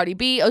with Cardi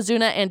B,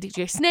 Ozuna, and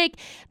DJ Snake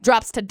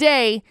drops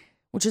today,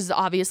 which is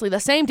obviously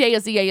the same day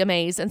as the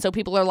AMAs. And so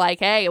people are like,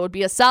 hey, it would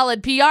be a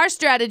solid PR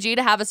strategy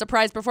to have a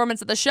surprise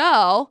performance at the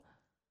show.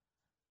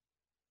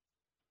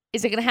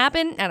 Is it going to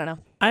happen? I don't know.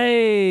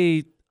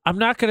 I'm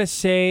not going to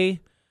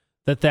say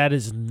that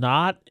is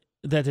not,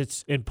 that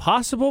it's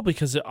impossible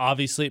because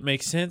obviously it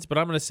makes sense, but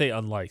I'm going to say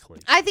unlikely.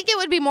 I think it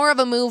would be more of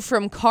a move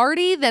from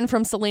Cardi than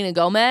from Selena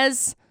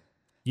Gomez.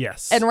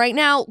 Yes. And right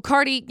now,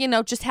 Cardi,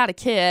 just had a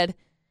kid,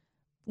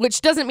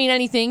 which doesn't mean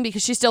anything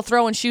because she's still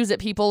throwing shoes at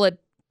people at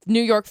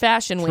New York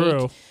Fashion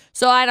Week.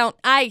 So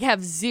I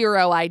have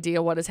zero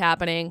idea what is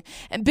happening.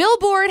 And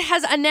Billboard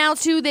has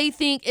announced who they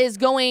think is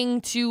going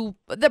to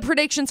the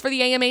predictions for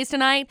the AMAs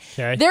tonight.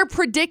 Okay. They're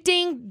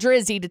predicting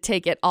Drizzy to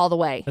take it all the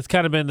way. That's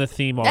kind of been the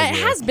theme all year. It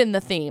has been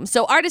the theme.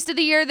 So Artist of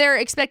the Year, they're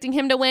expecting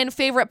him to win.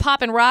 Favorite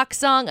Pop and Rock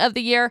Song of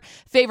the Year.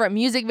 Favorite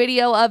Music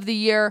Video of the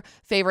Year.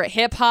 Favorite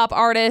Hip Hop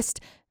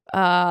Artist.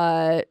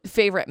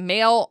 Favorite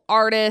Male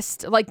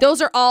Artist. Like,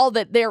 those are all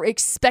that they're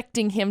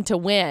expecting him to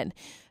win.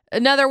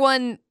 Another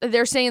one,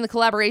 they're saying the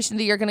collaboration of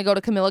the year going to go to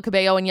Camila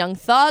Cabello and Young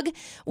Thug,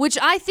 which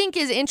I think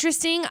is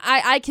interesting.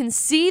 I can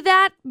see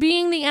that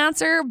being the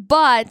answer,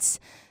 but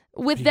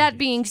with that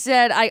being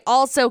said, I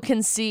also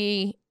can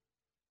see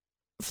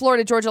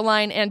Florida Georgia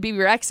Line and BB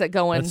Rexa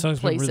going that song's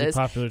places. Been really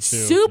popular too.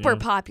 Super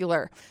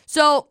popular.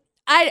 So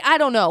I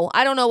don't know.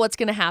 I don't know what's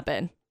going to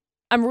happen.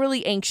 I'm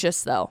really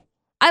anxious, though.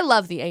 I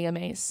love the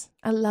AMAs.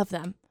 I love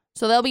them.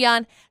 So they'll be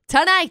on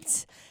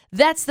tonight.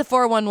 That's the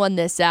 411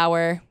 this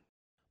hour.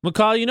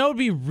 McCall, it would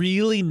be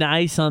really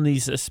nice on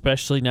these,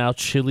 especially now,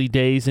 chilly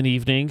days and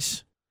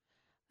evenings.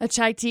 A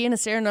chai tea and a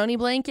Serenoni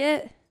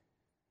blanket?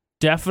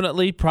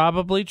 Definitely,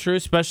 probably true,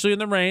 especially in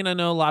the rain. I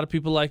know a lot of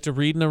people like to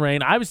read in the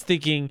rain. I was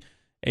thinking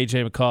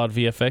AJ McCall at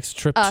VFX,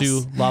 trip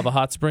to Lava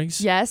Hot Springs.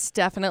 Yes,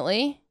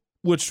 definitely.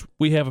 Which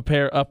we have a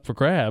pair up for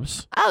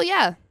grabs. Oh,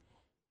 yeah,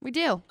 we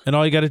do. And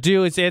all you got to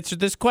do is answer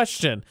this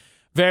question.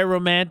 Very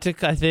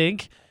romantic, I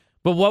think.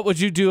 But what would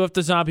you do if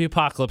the zombie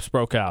apocalypse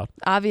broke out?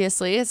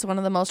 Obviously, it's one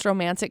of the most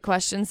romantic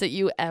questions that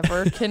you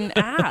ever can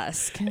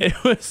ask. It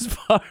was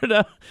part of...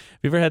 Have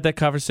you ever had that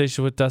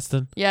conversation with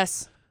Dustin?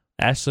 Yes.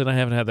 Ashley and I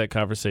haven't had that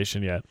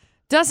conversation yet.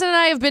 Dustin and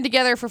I have been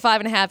together for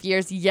 5.5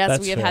 years.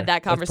 Yes, we have had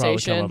that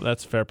conversation.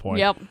 That's a fair point.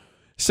 Yep.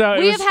 So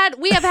we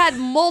have had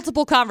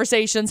multiple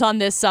conversations on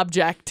this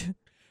subject.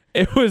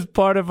 It was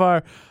part of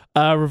our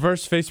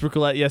reverse Facebook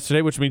roulette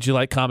yesterday, which means you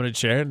like, comment, and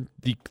share. And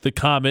the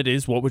comment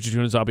is, what would you do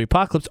in a zombie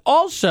apocalypse?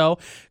 Also,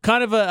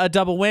 kind of a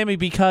double whammy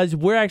because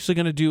we're actually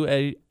going to do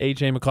a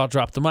AJ McCall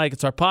Drop the Mic.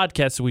 It's our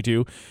podcast that we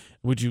do.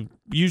 We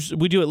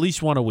do at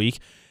least one a week.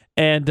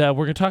 And we're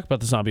going to talk about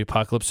the zombie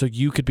apocalypse so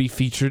you could be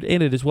featured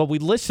in it as well. We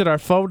listed our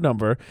phone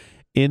number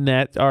in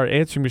that, our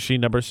answering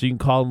machine number, so you can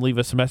call and leave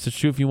us a message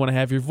too if you want to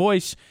have your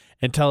voice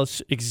and tell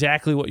us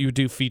exactly what you would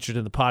do featured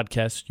in the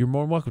podcast. You're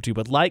more than welcome to.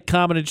 But like,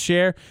 comment, and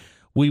share.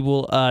 We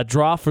will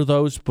draw for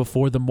those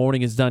before the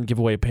morning is done, give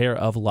away a pair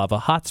of Lava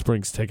Hot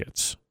Springs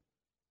tickets.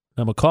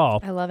 Now,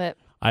 McCall. I love it.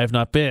 I have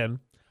not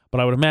been,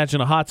 but I would imagine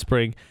a hot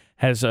spring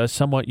has a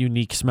somewhat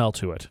unique smell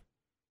to it.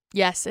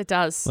 Yes, it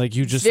does. Like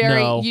you just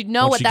know. You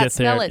know what that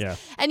smell is. Yeah.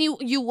 And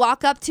you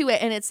walk up to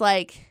it and it's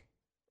like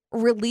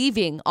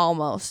relieving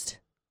almost.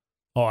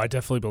 Oh, I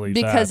definitely believe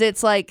that. Because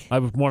it's like... I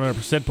would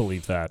 100%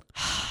 believe that.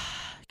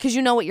 Because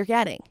you know what you're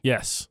getting.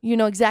 Yes. You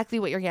know exactly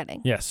what you're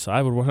getting. Yes,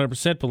 I would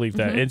 100% believe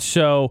that. And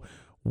so...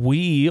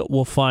 we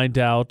will find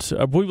out,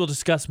 we will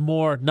discuss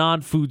more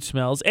non-food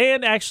smells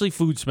and actually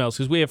food smells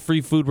because we have free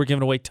food we're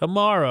giving away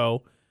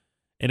tomorrow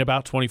in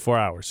about 24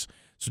 hours.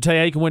 So tell you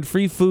how you can win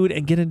free food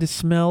and get into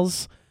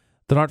smells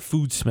that aren't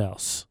food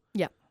smells.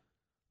 Yep.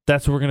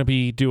 That's what we're going to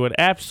be doing.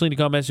 Selena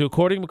Gomez, who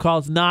according to McCall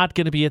is not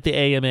going to be at the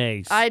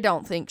AMAs. I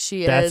don't think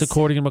she is. That's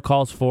according to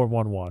McCall's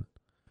 411.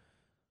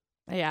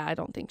 Yeah, I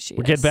don't think she is.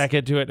 We'll get back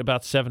into it in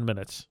about 7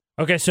 minutes.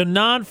 Okay, so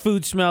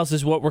non-food smells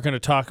is what we're going to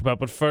talk about,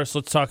 but first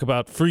let's talk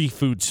about free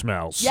food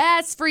smells.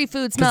 Yes, free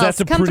food smells. Because that's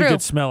a pretty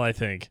good smell, I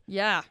think.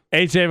 Yeah.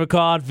 AJ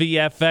McCall at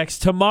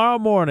VFX. Tomorrow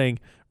morning,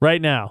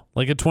 right now,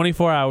 like in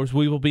 24 hours,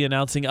 we will be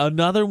announcing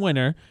another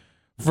winner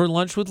for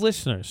Lunch with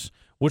Listeners,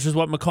 which is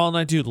what McCall and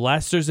I do. The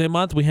last Thursday of the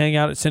month, we hang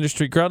out at Center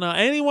Street Grill. Now,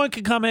 anyone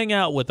can come hang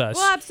out with us.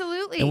 Well,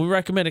 absolutely. And we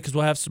recommend it because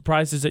we'll have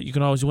surprises that you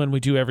can always win. We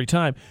do every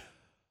time.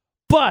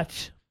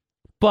 But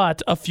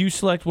a few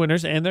select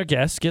winners and their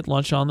guests get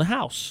lunch on the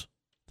house.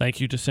 Thank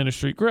you to Center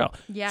Street Grill.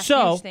 Yeah,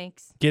 so, huge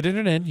thanks. Get it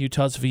in,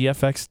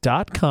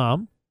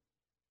 utahsvfx.com.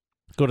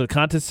 Go to the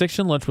contest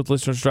section, Lunch with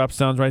Listeners drops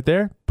down right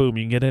there. Boom,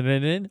 you can get it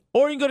in.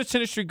 Or you can go to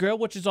Center Street Grill,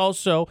 which is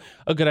also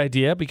a good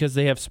idea because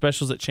they have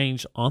specials that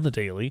change on the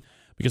daily.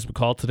 Because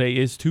McCall, today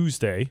is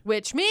Tuesday.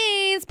 Which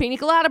means Pina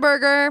Colada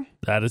Burger.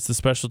 That is the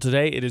special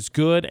today. It is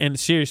good. And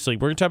seriously,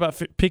 we're going to talk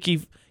about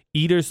picky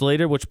eaters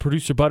later, which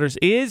producer Butters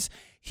is.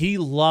 He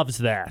loves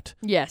that.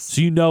 Yes.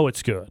 So you know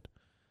it's good.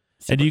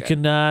 Super and you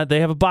good. can, they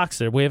have a box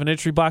there. We have an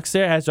entry box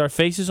there. It has our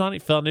faces on it. You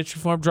fill out an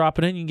entry form, drop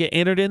it in. You can get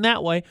entered in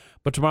that way.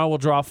 But tomorrow we'll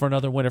draw for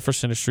another winner for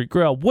Center Street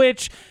Grill,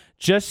 which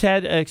just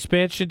had an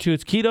expansion to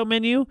its keto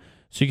menu.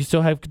 So you can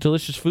still have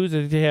delicious foods. I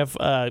think they have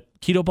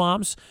keto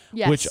bombs,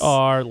 which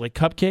are like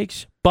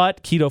cupcakes,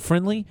 but keto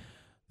friendly.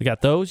 They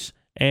got those.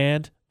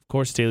 And, of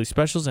course, daily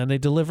specials. And they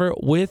deliver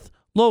with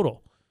Lodal.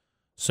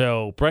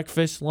 So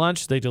breakfast,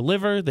 lunch, they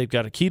deliver. They've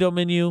got a keto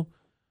menu.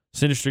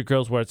 Center Street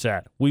Grill's where it's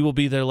at. We will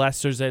be there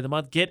last Thursday of the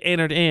month. Get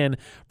entered in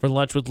for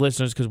lunch with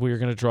listeners because we are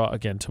going to draw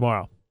again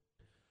tomorrow.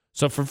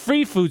 So from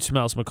free food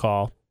smells,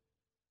 McCall,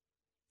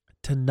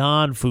 to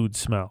non-food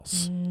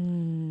smells.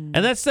 And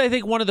that's, I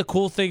think, one of the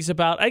cool things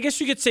about, I guess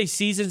you could say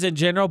seasons in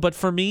general, but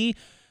for me,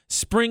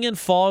 spring and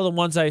fall are the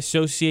ones I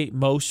associate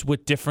most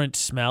with different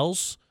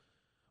smells.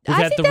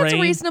 I think that's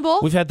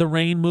reasonable. We've had the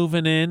rain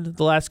moving in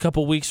the last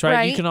couple of weeks,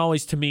 right? You can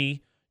always, to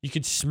me, you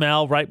can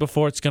smell right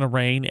before it's going to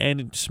rain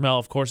and smell,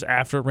 of course,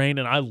 after it rain.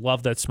 And I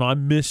love that smell. I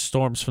miss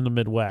storms from the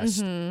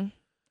Midwest. Mm-hmm.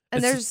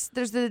 And there's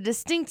the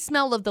distinct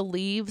smell of the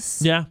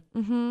leaves. Yeah.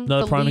 Mm-hmm.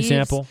 Another prime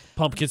example.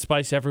 Pumpkin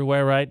spice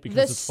everywhere, right?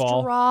 Because it's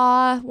fall. The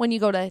straw when you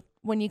go to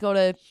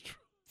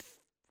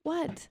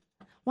what?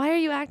 Why are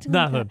you acting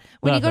Nothing. like that?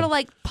 When you go to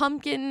like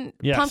pumpkin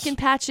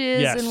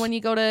patches and when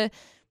you go to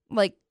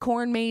like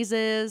corn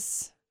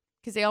mazes,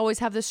 because they always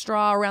have the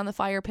straw around the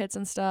fire pits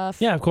and stuff.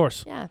 Yeah, of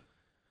course. Yeah.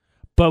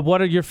 But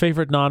what are your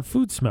favorite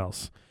non-food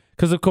smells?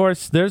 Because, of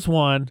course, there's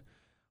one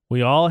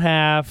we all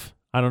have.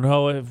 I don't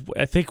know.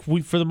 I think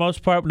for the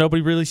most part,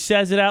 nobody really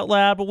says it out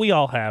loud, but we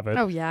all have it.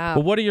 Oh, yeah.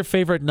 But what are your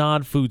favorite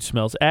non-food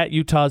smells? At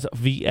Utah's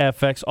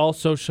VFX, all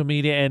social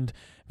media. And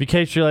in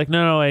case you're like,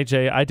 no,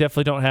 AJ, I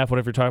definitely don't have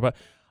whatever you're talking about.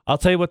 I'll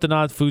tell you what the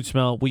non-food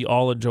smell we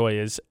all enjoy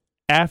is.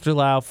 After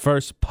Loud,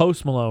 first,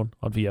 Post Malone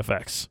on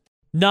VFX.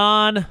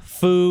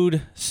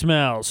 Non-food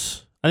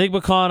smells. I think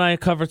McCall and I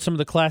covered some of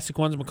the classic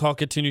ones. McCall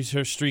continues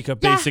her streak of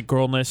basic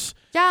girlness.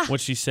 Yeah. When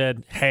she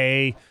said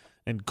hay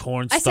and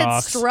corn stalks. I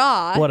said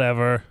straw.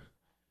 Whatever.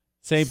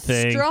 Same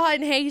thing. Straw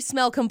and hay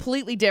smell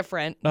completely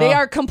different. They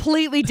are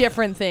completely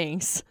different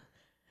things.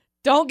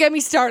 Don't get me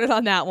started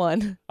on that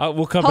one.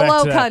 We'll come back to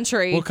that. Hello,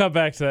 country. We'll come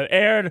back to that.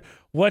 Aaron,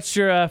 what's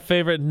your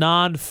favorite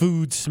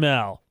non-food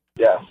smell?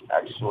 Yes,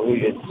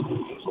 actually, it's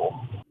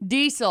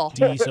diesel.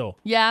 Diesel.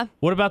 Yeah.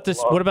 What about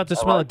this? What about the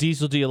smell of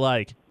diesel do you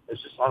like?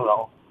 It's just, I don't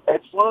know.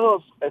 It's one of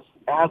those, it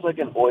has like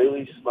an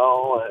oily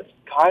smell, and it's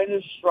kind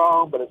of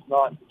strong, but it's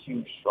not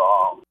too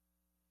strong.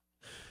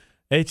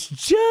 It's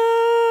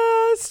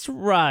just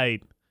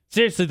right.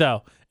 Seriously,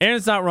 though,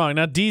 Aaron's not wrong.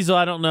 Now, diesel,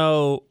 I don't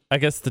know, I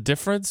guess, the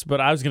difference, but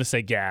I was going to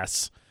say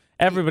gas.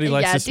 Everybody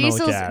likes to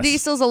smell gas.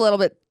 Diesel's a little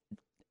bit,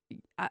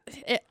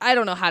 I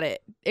don't know how to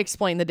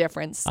explain the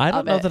difference. I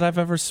don't know that I've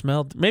ever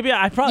smelled. Maybe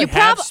I probably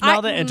have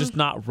smelled it and just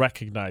not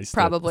recognized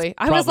probably. it.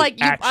 I was like,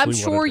 I'm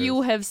sure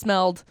you have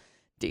smelled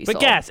diesel.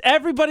 But gas.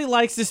 Everybody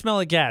likes to smell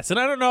of gas. And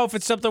I don't know if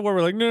it's something where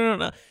we're like,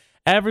 no.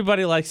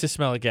 Everybody likes to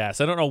smell of gas.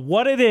 I don't know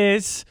what it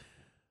is,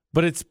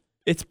 but it's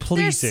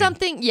pleasing.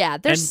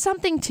 There's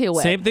something to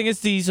it. Same thing as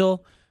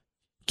diesel.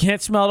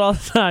 Can't smell it all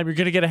the time. You're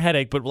going to get a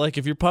headache. But like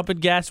if you're pumping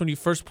gas when you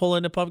first pull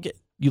in a pump,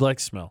 you like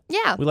the smell.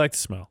 Yeah. We like the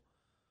smell.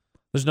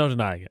 There's no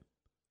denying it.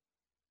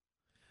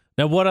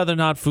 Now, what other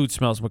non-food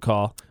smells,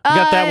 McCall? We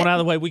got that one out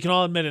of the way. We can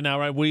all admit it now,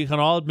 right? We can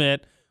all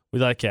admit we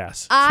like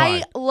gas.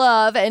 I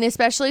love, and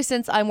especially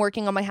since I'm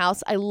working on my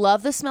house, I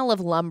love the smell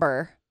of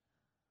lumber.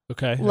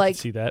 Okay, like I can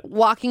see that.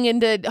 Walking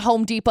into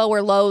Home Depot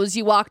or Lowe's,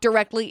 you walk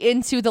directly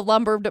into the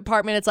lumber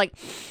department. It's like,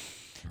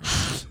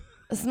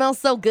 it smells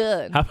so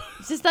good.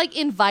 It's just like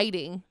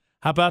inviting.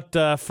 How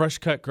about fresh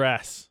cut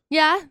grass?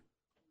 Yeah.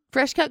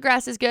 Fresh cut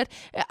grass is good.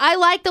 I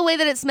like the way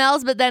that it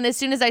smells, but then as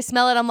soon as I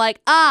smell it, I'm like,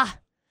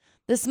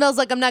 this smells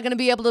like I'm not going to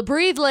be able to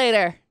breathe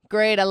later.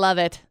 Great, I love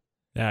it.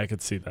 Yeah, I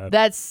could see that.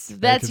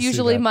 That's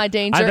usually my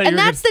danger. And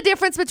that's the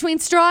difference between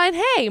straw and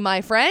hay,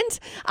 my friend.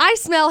 I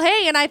smell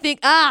hay and I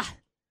think,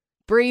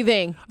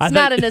 breathing. It's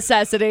not a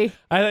necessity.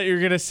 I thought you were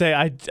going to say,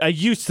 I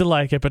used to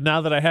like it, but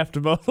now that I have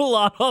to mow the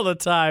lawn all the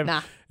time,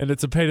 and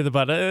it's a pain in the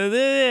butt,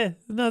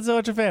 not so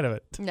much a fan of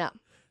it. No.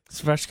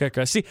 It's fresh cut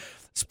grass. See,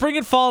 spring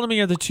and fall to me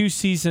are the two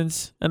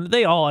seasons, and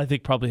they all, I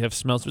think, probably have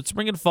smells, but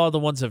spring and fall are the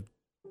ones of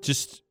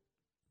just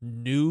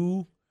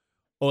new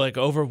or like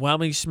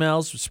overwhelming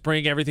smells.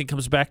 Spring, everything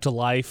comes back to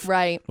life.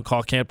 Right.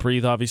 McCall can't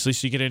breathe, obviously,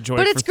 so you can enjoy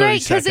but it for 30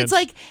 seconds. But it's great because it's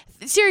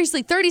like,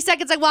 seriously, 30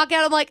 seconds I walk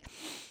out, I'm like,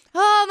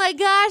 oh my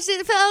gosh,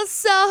 it feels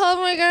so, oh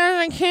my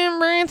gosh, I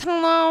can't breathe,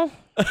 hello.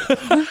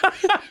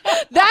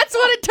 That's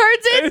what it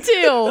turns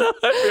into.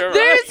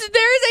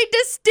 There's a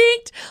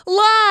distinct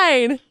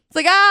line. It's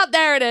like,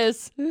 there it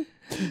is.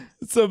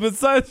 So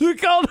besides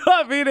McCall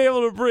not being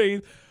able to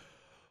breathe,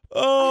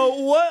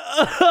 what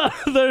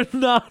other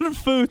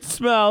non-food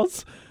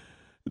smells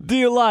do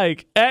you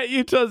like? At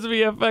Utah's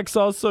VFX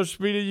on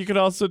social media, you can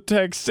also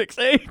text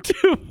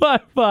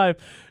 68255.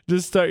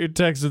 Just start your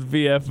text with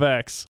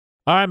VFX.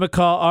 All right,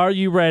 McCall, are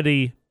you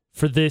ready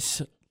for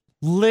this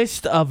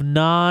list of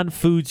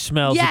non-food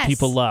smells that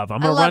people love.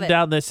 I'm going to run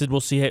down this and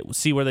we'll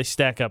see where they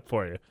stack up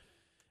for you.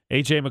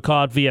 AJ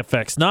McCall at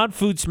VFX.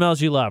 Non-food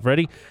smells you love.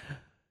 Ready?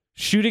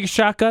 Shooting a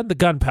shotgun, the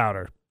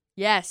gunpowder.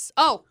 Yes.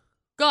 Oh,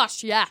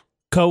 gosh, yeah.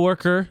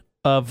 Coworker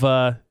of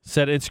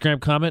said Instagram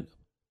comment,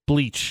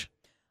 bleach.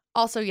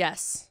 Also,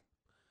 yes.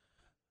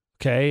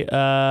 Okay.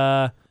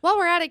 While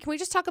we're at it, can we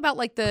just talk about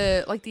like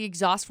the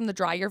exhaust from the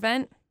dryer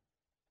vent?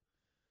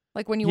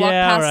 Like when you walk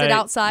past it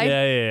outside?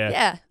 Yeah.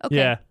 Yeah. Okay.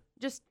 Yeah.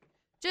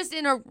 Just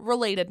in a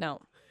related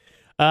note.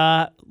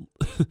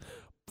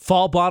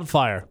 Fall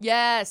bonfire.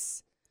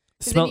 Yes.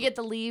 Because then you get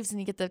the leaves and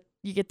you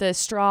get the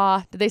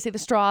straw. Did they say the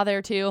straw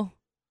there too?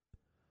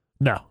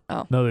 No.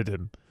 Oh. No, they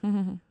didn't.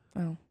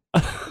 Oh.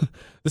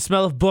 The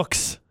smell of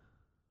books.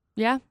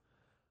 Yeah.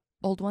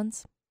 Old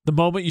ones. The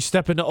moment you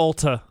step into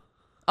Ulta.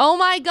 Oh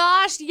my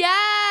gosh,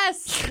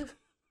 yes!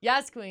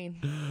 Yes,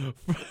 queen.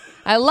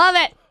 I love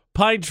it.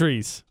 Pine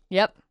trees.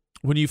 Yep.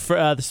 When you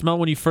the smell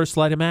when you first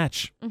light a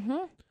match.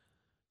 Mm-hmm.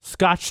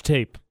 Scotch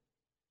tape.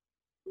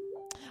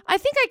 I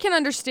think I can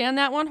understand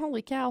that one.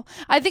 Holy cow.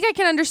 I think I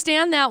can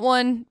understand that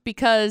one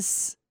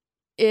because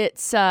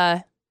it's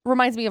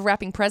reminds me of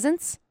wrapping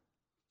presents.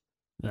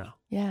 No.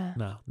 Yeah.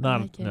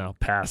 No.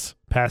 Pass.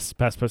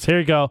 Here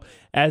you go.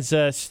 As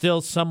a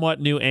still somewhat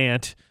new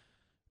aunt,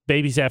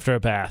 babies after a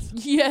bath.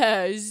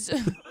 Yes.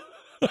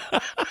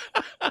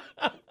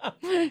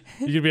 You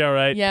gonna be all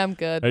right? Yeah, I'm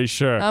good. Are you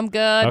sure? I'm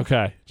good.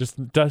 Okay. Just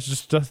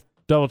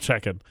double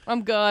checking.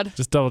 I'm good.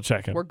 Just double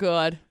checking. We're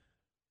good.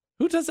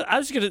 Who does it? I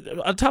was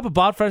gonna on top of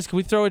bonfires. Can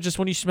we throw it just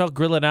when you smell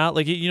grilling out?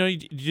 Like you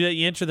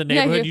enter the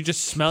neighborhood, you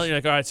just smell it. You're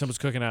like, all right, someone's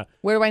cooking out.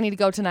 Where do I need to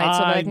go tonight so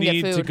that I can get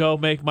food? I need to go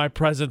make my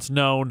presence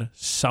known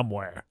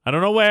somewhere. I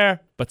don't know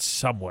where, but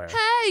somewhere.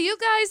 Hey, you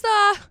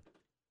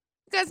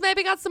guys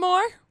maybe got some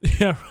more?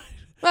 Yeah,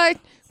 right.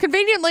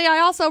 Conveniently, I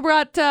also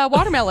brought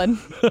watermelon.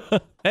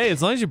 Hey,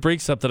 as long as you bring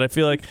something, I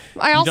feel like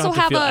I also don't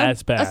have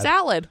to feel a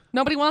salad.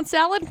 Nobody wants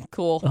salad?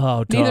 Cool.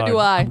 Oh, dog. Neither do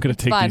I. I'm going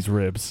to take these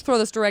ribs. Throw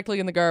this directly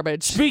in the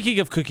garbage. Speaking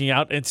of cooking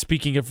out and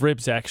speaking of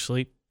ribs,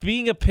 actually,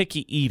 being a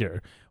picky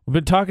eater,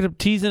 we've been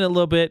teasing a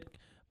little bit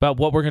about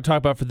what we're going to talk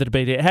about for the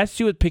debate. It has to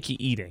do with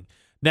picky eating.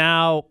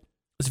 Now,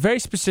 it's a very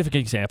specific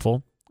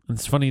example. And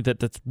it's funny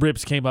that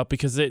ribs came up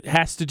because it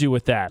has to do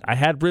with that. I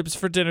had ribs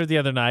for dinner the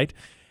other night.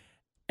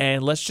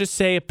 And let's just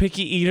say a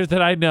picky eater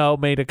that I know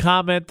made a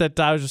comment that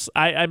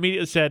I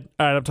immediately said,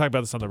 all right, I'm talking about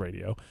this on the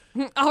radio.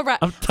 All right.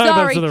 I'm talking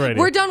about this on the radio.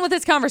 We're done with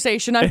this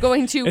conversation. I'm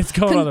going to. It's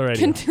going on the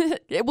radio.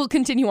 It will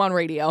continue on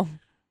radio.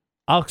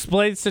 I'll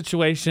explain the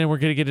situation. We're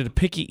going to get into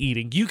picky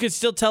eating. You can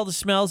still tell the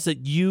smells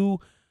that you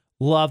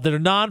love that are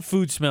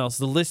non-food smells.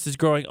 The list is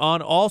growing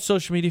on all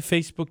social media,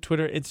 Facebook,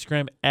 Twitter,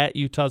 Instagram, at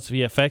Utah's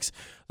VFX.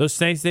 Those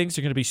same things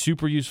are going to be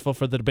super useful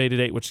for the debate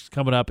today, which is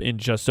coming up in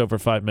just over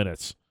 5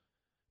 minutes.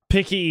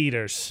 Picky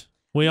eaters.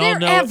 They're all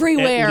know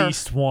everywhere. At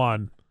least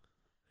one.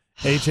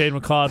 AJ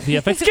McCall at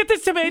VFX. Get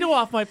this tomato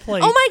off my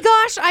plate. Oh my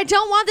gosh, I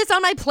don't want this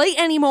on my plate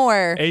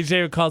anymore.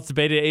 AJ McCall's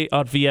debate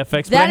on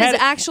VFX. That is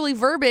actually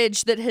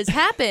verbiage that has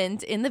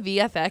happened in the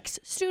VFX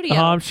studio.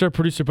 I'm sure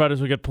producer Butters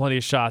will get plenty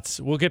of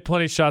shots. We'll get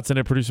plenty of shots in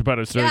it, producer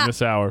Butters, during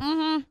this hour.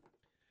 Mm-hmm.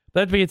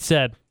 That being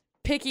said,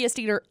 pickiest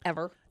eater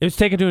ever. It was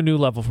taken to a new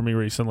level for me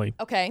recently.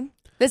 Okay.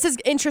 This is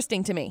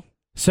interesting to me.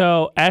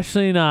 So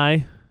Ashley and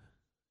I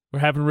were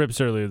having ribs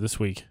earlier this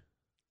week.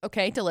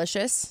 Okay,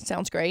 delicious.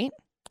 Sounds great.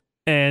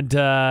 And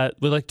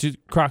we like to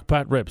crock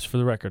pot ribs, for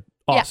the record.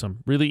 Awesome.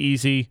 Yeah. Really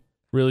easy,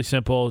 really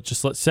simple.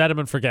 Just set them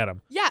and forget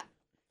them. Yeah.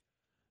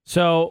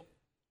 So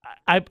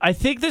I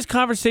think this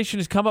conversation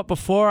has come up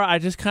before. I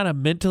just kind of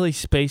mentally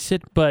space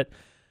it. But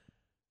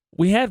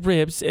we had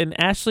ribs, and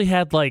Ashley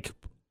had like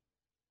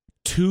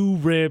 2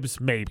 ribs,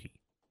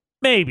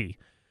 maybe.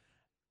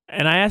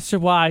 And I asked her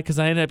why, because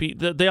I ended up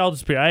eating. They all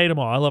disappeared. I ate them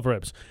all. I love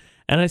ribs.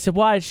 And I said,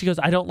 why? She goes,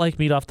 I don't like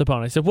meat off the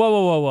bone. I said,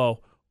 whoa.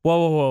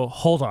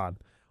 Hold on.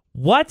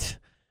 What?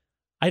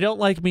 I don't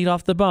like meat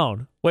off the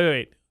bone.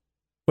 Wait.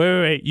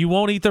 You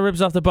won't eat the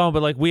ribs off the bone,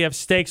 but like we have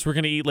steaks we're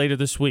going to eat later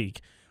this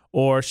week.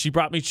 Or she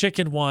brought me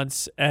chicken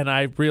once, and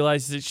I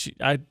realized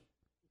that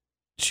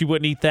she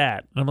wouldn't eat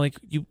that. And I'm like,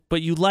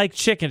 but you like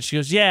chicken. She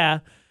goes, yeah,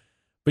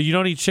 but you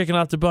don't eat chicken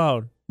off the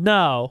bone.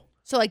 No.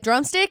 So like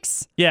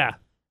drumsticks? Yeah.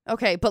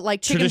 Okay, but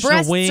like chicken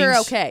breasts wings, are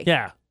okay.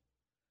 Yeah.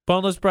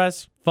 Boneless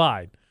breasts,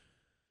 fine.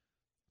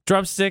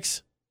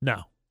 Drumsticks,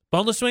 no.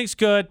 Boneless wings,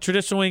 good.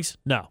 Traditional wings,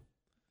 no.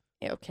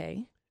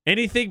 Okay.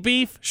 Anything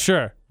beef,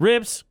 sure.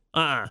 Ribs,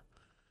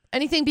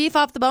 Anything beef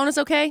off the bone is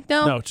okay?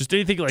 No? No, just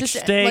anything like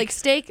steak. Like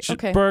steak?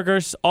 Okay.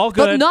 Burgers, all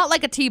good. But not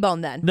like a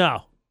T-bone then?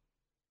 No.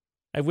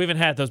 We haven't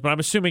had those, but I'm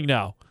assuming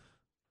no.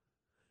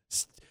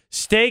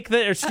 Meat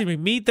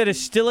that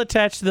is still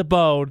attached to the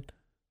bone,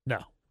 no.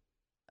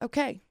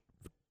 Okay.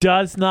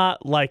 Does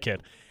not like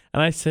it.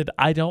 And I said,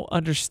 I don't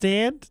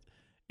understand.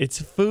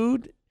 It's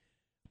food.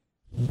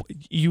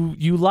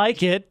 You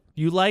like it.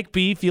 You like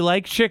beef. You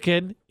like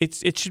chicken.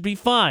 It should be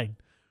fine.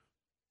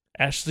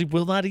 Ashley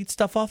will not eat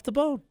stuff off the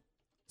bone.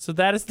 So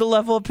that is the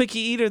level of picky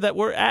eater that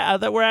we're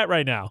at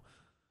right now.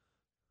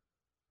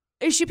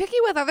 Is she picky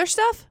with other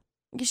stuff?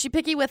 Is she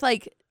picky with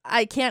like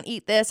I can't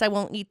eat this. I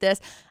won't eat this.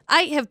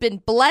 I have been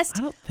blessed.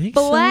 I don't think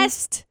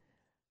blessed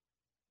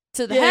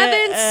to the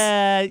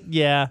heavens.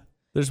 Yeah.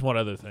 There's one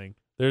other thing.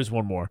 There's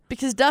one more.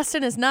 Because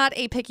Dustin is not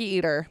a picky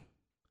eater.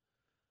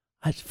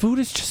 Food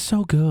is just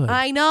so good.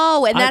 I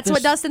know, and that's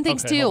what Dustin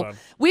thinks too.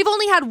 We've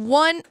only had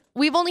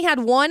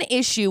one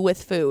issue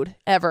with food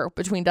ever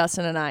between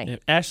Dustin and I. Yeah,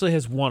 Ashley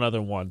has one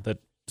other one that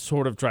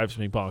sort of drives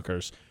me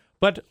bonkers.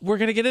 But we're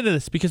going to get into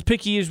this because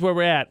picky is where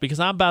we're at because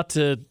I'm about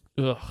to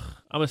I'm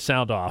going to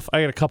sound off.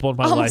 I got a couple in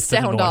my life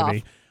that annoy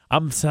me.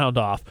 I'm sound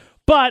off.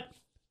 But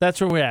that's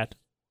where we're at.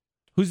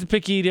 Who's the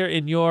picky eater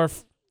in your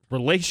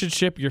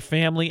relationship, your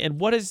family, and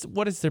what is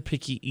their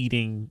picky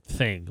eating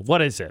thing?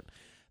 What is it?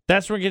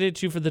 That's what we're getting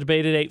into for the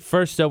debate at 8.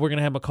 First, though, we're going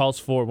to have McCall's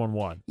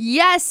 411.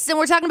 Yes, and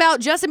we're talking about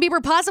Justin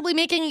Bieber possibly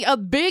making a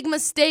big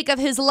mistake of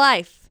his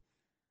life.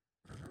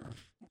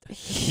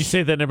 You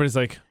say that and everybody's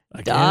like,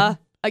 again? Duh.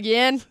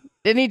 Again?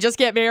 Didn't he just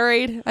get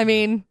married? I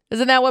mean,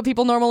 isn't that what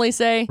people normally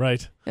say?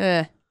 Right.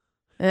 And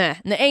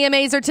the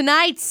AMAs are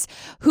tonight.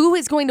 Who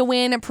is going to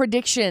win?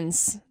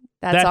 Predictions.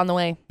 That's on the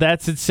way.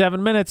 That's in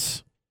 7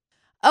 minutes.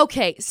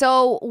 Okay,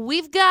 so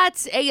we've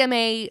got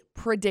AMA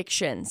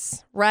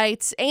predictions,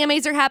 right?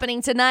 AMAs are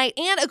happening tonight,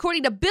 and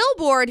according to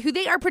Billboard, who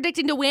they are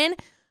predicting to win,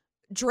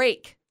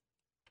 Drake.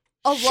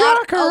 A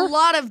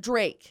lot of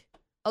Drake.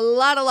 A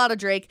lot of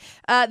Drake.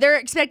 They're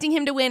expecting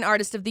him to win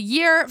Artist of the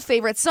Year,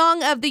 Favorite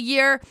Song of the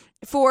Year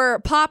for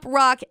pop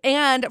rock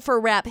and for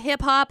rap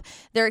hip hop.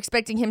 They're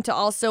expecting him to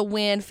also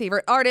win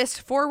Favorite Artist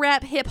for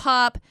rap hip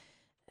hop,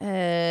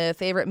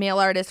 Favorite Male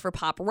Artist for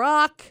pop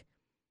rock.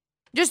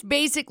 Just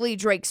basically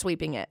Drake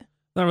sweeping it.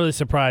 Not really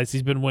surprised.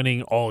 He's been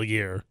winning all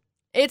year.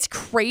 It's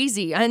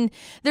crazy. And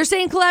they're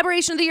saying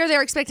Collaboration of the Year.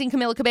 They're expecting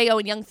Camila Cabello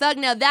and Young Thug.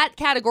 Now, that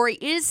category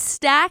is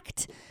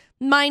stacked,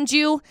 mind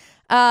you.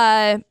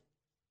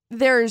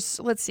 There's,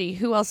 let's see,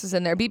 who else is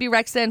in there? BB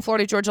Rexha and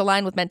Florida Georgia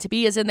Line with Meant to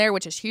Be is in there,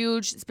 which is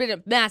huge. It's been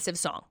a massive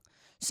song.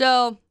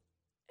 So,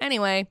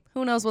 anyway,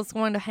 who knows what's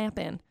going to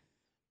happen.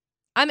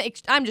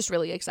 I'm just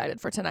really excited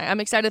for tonight.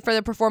 I'm excited for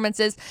the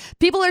performances.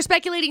 People are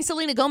speculating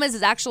Selena Gomez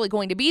is actually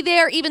going to be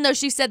there, even though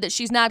she said that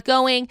she's not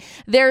going.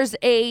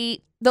 The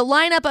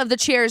lineup of the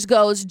chairs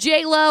goes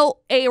J-Lo,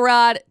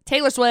 A-Rod,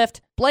 Taylor Swift,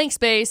 blank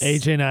space.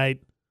 AJ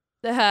Knight.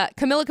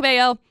 Camila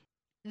Cabello.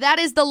 That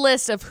is the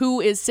list of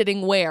who is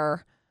sitting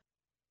where.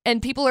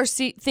 And people are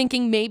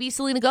thinking maybe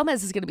Selena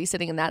Gomez is going to be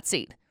sitting in that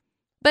seat.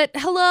 But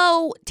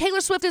hello, Taylor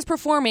Swift is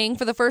performing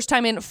for the first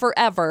time in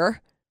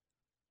forever.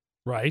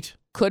 Right.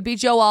 Could be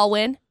Joe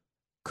Alwyn.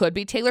 Could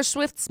be Taylor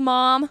Swift's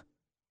mom.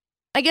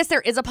 I guess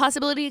there is a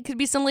possibility it could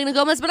be Selena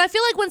Gomez, but I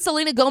feel like when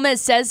Selena Gomez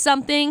says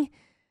something,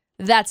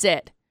 that's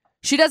it.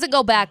 She doesn't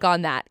go back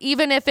on that,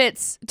 even if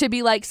it's to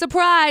be like,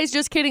 surprise,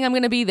 just kidding, I'm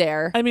going to be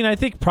there. I mean, I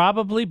think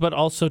probably, but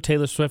also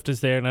Taylor Swift is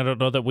there, and I don't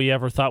know that we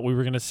ever thought we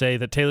were going to say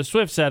that Taylor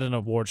Swift's at an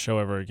award show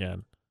ever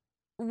again.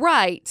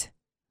 Right.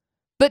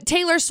 But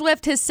Taylor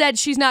Swift has said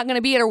she's not going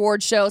to be at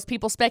award shows.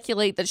 People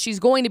speculate that she's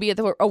going to be at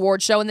the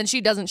award show, and then she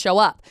doesn't show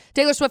up.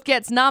 Taylor Swift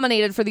gets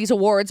nominated for these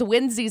awards,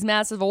 wins these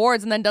massive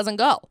awards, and then doesn't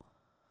go.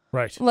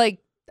 Right. Like,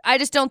 I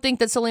just don't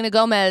think that Selena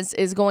Gomez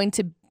is going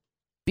to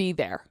be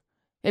there.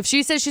 If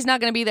she says she's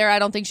not going to be there, I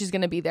don't think she's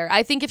going to be there.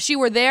 I think if she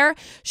were there,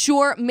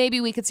 sure,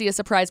 maybe we could see a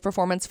surprise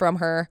performance from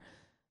her.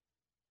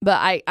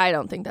 But I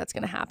don't think that's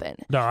going to happen.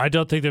 No, I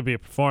don't think there'd be a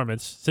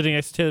performance. Sitting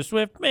next to Taylor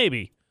Swift,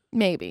 maybe.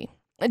 Maybe.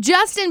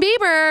 Justin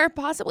Bieber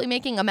possibly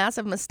making a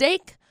massive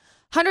mistake.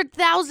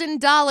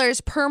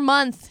 $100,000 per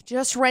month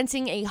just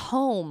renting a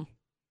home.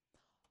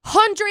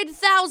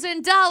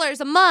 $100,000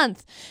 a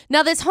month.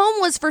 Now, this home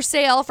was for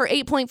sale for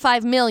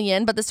 $8.5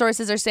 million, but the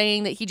sources are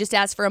saying that he just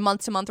asked for a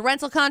month-to-month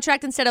rental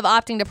contract instead of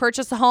opting to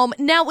purchase the home.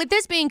 Now, with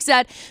this being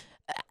said,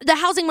 the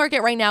housing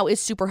market right now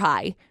is super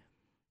high.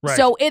 Right.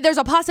 So there's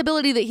a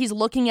possibility that he's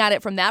looking at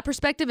it from that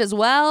perspective as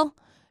well.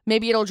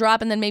 Maybe it'll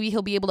drop and then maybe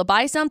he'll be able to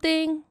buy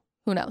something.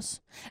 Who knows?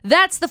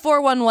 That's the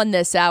 411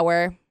 this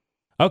hour.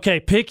 Okay,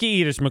 picky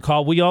eaters,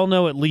 McCall. We all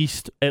know at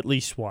least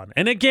one.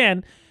 And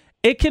again,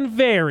 it can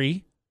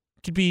vary.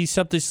 It could be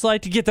something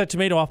slight to get that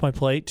tomato off my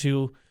plate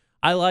to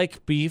I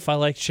like beef, I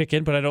like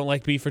chicken, but I don't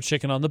like beef or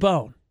chicken on the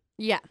bone.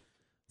 Yeah.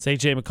 It's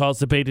AJ McCall's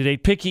Debate at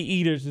 8. Picky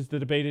eaters is the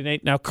Debate at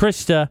 8. Now,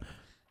 Krista,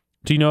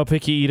 do you know a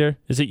picky eater?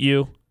 Is it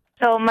you?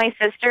 So my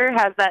sister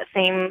has that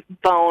same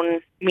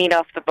meat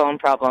off the bone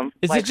problem.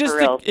 Is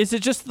it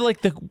just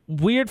like the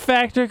weird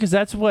factor? Because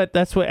that's what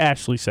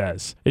Ashley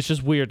says. It's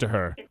just weird to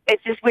her.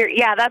 It's just weird.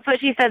 Yeah, that's what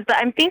she says. But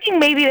I'm thinking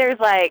maybe there's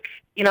like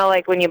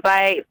when you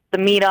bite the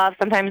meat off,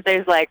 sometimes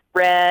there's like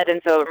red,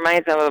 and so it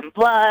reminds them of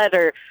blood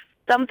or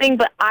something.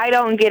 But I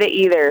don't get it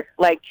either.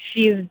 Like,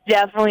 she's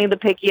definitely the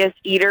pickiest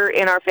eater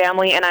in our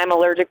family, and I'm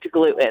allergic to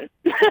gluten.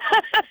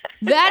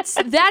 That's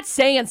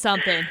saying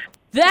something.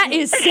 That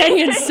is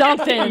saying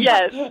something.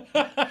 Yes.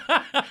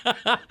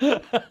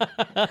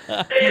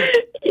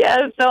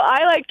 Yeah, so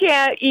I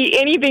can't eat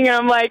anything, and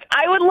I'm like,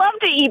 I would love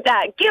to eat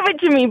that. Give it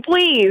to me,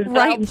 please.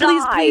 Right,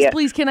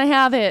 please, can I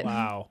have it?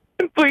 Wow.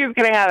 Please,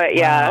 can I have it?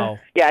 Yeah. Wow.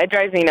 Yeah, it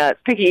drives me nuts.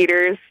 Picky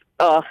eaters.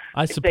 Oh,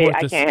 I support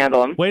I this. can't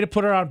handle them. Way to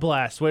put her on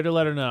blast. Way to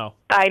let her know.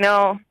 I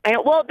know.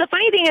 Well, the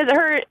funny thing is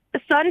her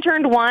son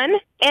turned 1,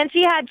 and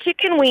she had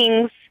chicken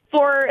wings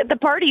for the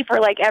party for,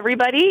 like,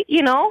 everybody,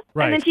 you know?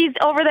 Right. And then she's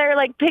over there,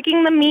 like,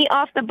 picking the meat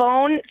off the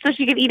bone so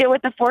she could eat it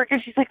with a fork,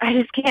 and she's like, I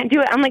just can't do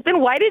it. I'm like, then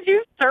why did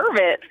you serve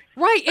it?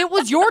 Right. It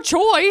was your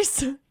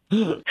choice.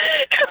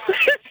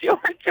 It's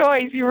your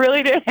choice. You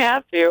really didn't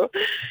have to.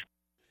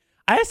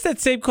 I asked that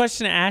same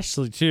question to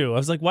Ashley, too. I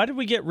was like, why did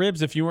we get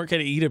ribs if you weren't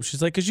going to eat them?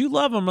 She's like, because you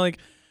love them. I'm like,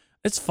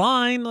 it's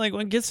fine. Like,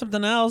 we get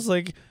something else.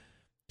 Like,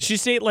 she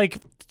ate, like,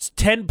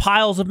 10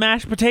 piles of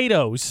mashed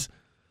potatoes.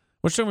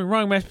 Which, don't get me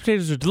wrong, mashed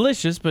potatoes are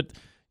delicious, but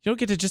you don't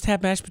get to just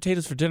have mashed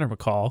potatoes for dinner,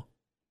 McCall.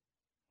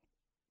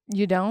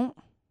 You don't?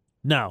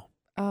 No.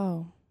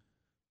 Oh.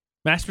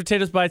 Mashed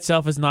potatoes by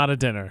itself is not a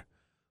dinner.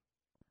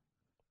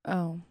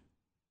 Oh.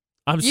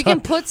 I'm You sorry. can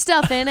put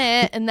stuff in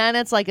it, and then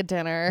it's like a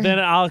dinner. Then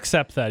I'll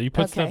accept that. You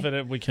put Okay. stuff in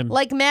it, we can.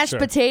 Like mashed sure.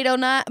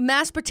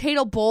 mashed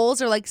potato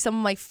bowls are like some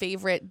of my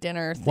favorite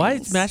dinner things. Why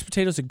does mashed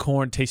potatoes and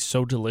corn taste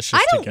so delicious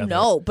I don't together?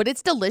 know, but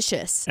it's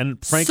delicious.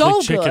 And frankly,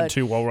 So chicken good.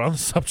 too, while we're on the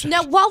subject.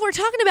 Now, while we're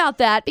talking about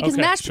that, because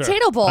Okay, mashed sure.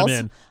 potato bowls,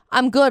 I'm in.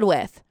 I'm good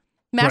with.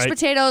 Mashed Right.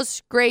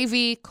 potatoes,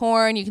 gravy,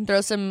 corn. You can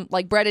throw some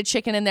like breaded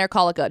chicken in there.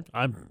 Call it good.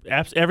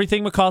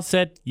 Everything McCall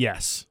said,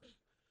 yes.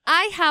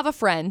 I have a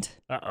friend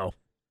Uh-oh.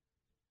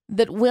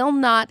 that will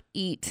not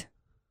eat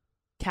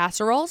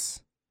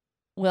casseroles,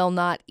 will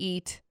not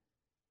eat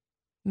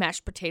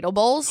mashed potato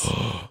bowls,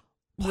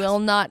 will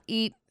not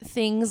eat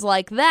things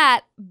like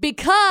that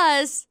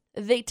because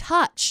they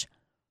touch.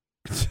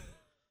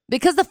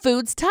 Because the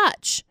foods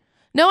touch.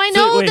 No, I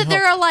know wait, that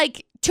there are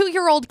like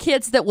 2-year-old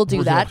kids that will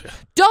do that.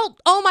 Don't,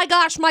 oh my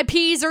gosh, my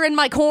peas are in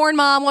my corn,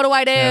 Mom. What do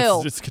I do?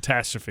 Yeah, it's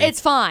catastrophe.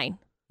 It's fine.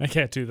 I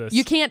can't do this.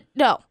 You can't,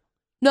 no.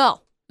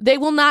 They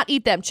will not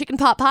eat them. Chicken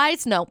pot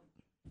pies? No.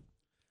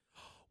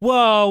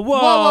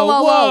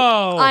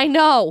 Whoa. I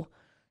know.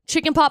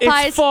 Chicken pot It's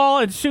pies. fall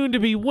and soon to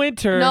be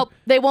winter. Nope.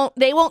 They won't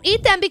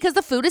eat them because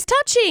the food is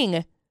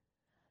touching.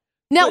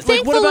 Now, Like,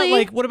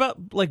 thankfully, what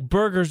about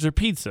burgers or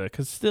pizza?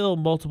 Because still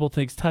multiple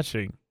things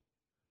touching.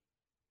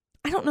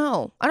 I don't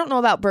know. I don't know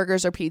about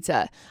burgers or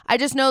pizza. I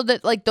just know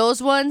that like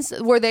those ones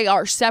where they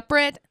are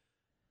separate.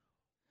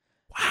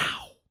 Wow.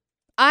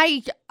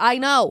 I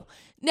know.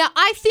 Now,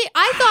 I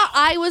thought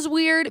I was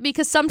weird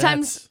because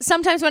sometimes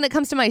when it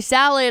comes to my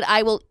salad,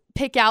 I will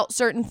pick out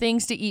certain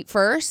things to eat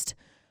first.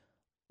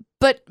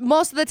 But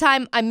most of the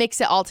time, I mix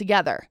it all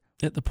together.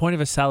 The point of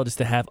a salad is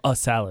to have a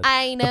salad.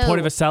 I know. The point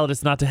of a salad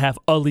is not to have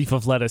a leaf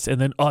of lettuce and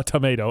then a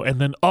tomato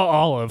and then a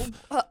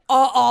olive.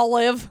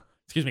 Olive.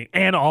 Excuse me,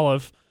 an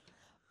olive.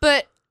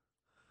 But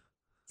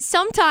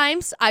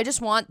sometimes I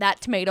just want that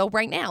tomato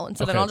right now. And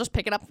so then Okay. I'll just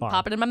pick it up and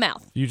pop it in my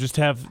mouth. You just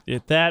have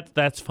it.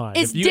 That's fine.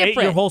 It's if you ate your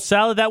different. whole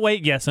salad that way,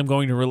 yes, I'm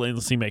going to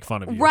relentlessly make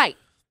fun of you. Right.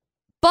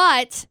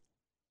 But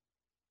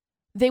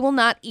they will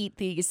not eat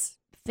these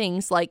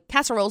things like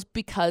casseroles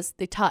because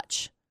they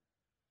touch.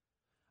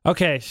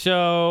 Okay,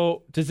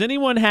 so does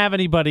anyone have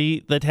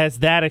anybody that has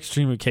that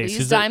extreme of case?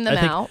 Please dime them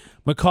out.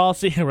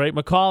 McCall, right?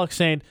 McCall is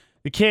saying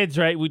the kids,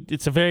 right?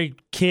 It's a very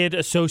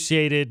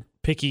kid-associated,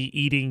 picky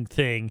eating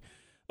thing.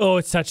 Oh,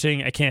 it's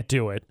touching. I can't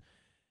do it.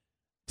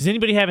 Does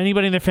anybody have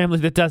anybody in their family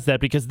that does that?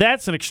 Because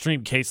that's an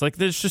extreme case. Like,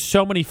 there's just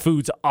so many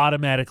foods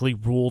automatically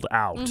ruled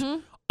out.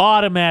 Mm-hmm.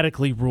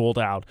 Automatically ruled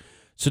out.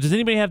 So does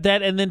anybody have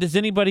that? And then does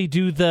anybody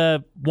do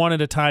the one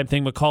at a time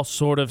thing? McCall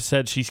sort of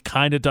said she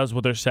kind of does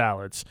with her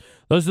salads.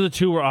 Those are the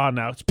two we're on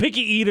now. It's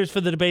Picky Eaters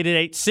for the debate at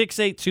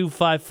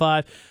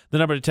 868-255. The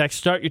number to text.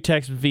 Start your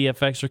text with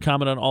VFX or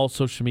comment on all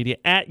social media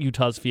at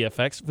Utah's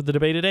VFX for the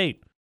debate at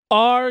 8.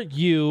 Are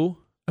you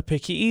a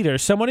picky eater?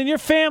 Someone in your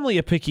family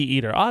a picky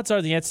eater? Odds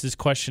are the answer to this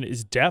question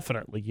is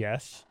definitely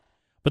yes.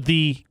 But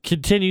the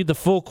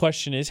full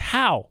question is,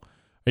 how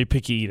are you a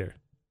picky eater?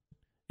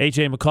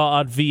 AJ McCall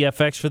on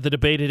VFX for the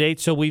debate at 8.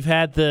 So we've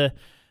had the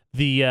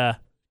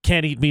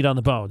can't eat meat on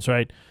the bones,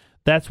 right?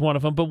 That's one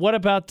of them. But what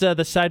about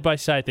the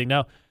side-by-side thing?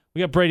 Now,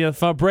 we got Brady on the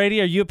phone.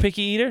 Brady, are you a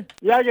picky eater?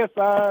 Yeah, I guess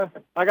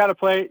I got a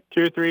plate,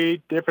 2 or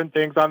 3 different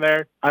things on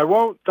there. I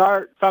won't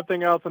start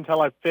something else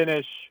until I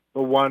finish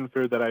the one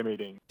food that I'm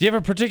eating. Do you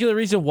have a particular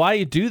reason why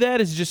you do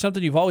that? Is it just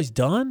something you've always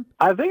done?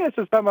 I think it's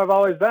just something I've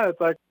always done. It's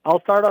like I'll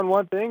start on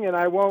one thing and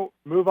I won't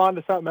move on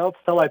to something else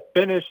until I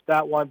finish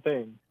that one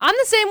thing. I'm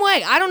the same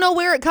way. I don't know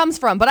where it comes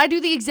from, but I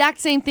do the exact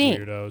same thing.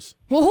 Weirdos.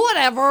 Well,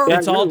 whatever. Yeah,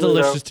 It's all you're a weirdo.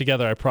 delicious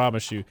together, I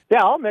promise you.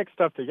 Yeah, I'll mix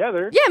stuff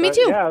together. Yeah, me but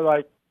too. Yeah,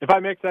 like if I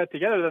mix that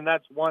together, then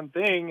that's one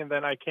thing, and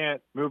then I can't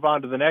move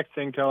on to the next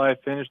thing until I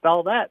finished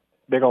all that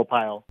big old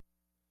pile.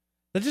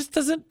 That just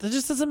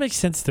doesn't make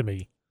sense to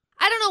me.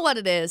 I don't know what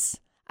it is.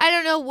 I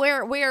don't know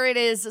where it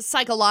is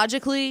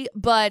psychologically,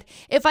 but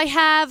if I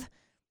have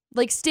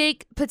like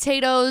steak,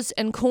 potatoes,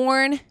 and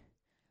corn,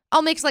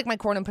 I'll mix like my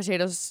corn and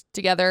potatoes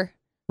together.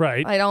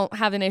 Right. I don't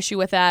have an issue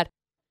with that.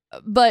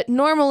 But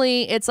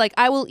normally it's like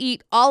I will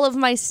eat all of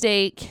my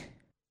steak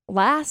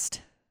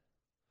last.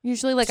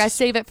 Usually like I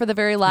save it for the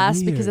very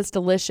last because Weird. it's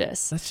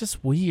delicious. That's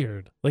just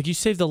weird. Like you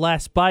save the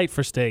last bite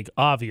for steak,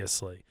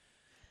 obviously.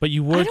 But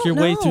you work your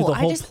way through the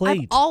whole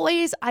plate.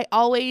 I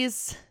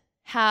always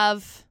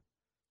have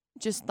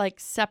just like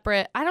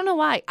separate. I don't know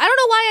why. I don't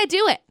know why I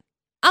do it.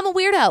 I'm a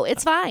weirdo.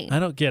 It's fine. I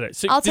don't get it.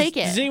 So I'll take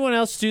it. Does anyone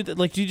else do that?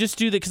 Like, do you just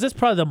do that? Because that's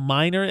probably the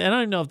minor, and I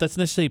don't know if that's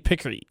necessarily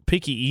a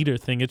picky eater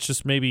thing. It's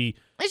just maybe...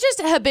 It's just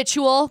a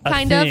habitual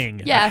kind of.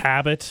 Yeah. A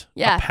habit.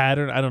 Yeah. A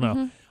pattern. I don't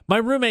know. My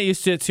roommate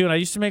used to do it too, and I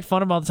used to make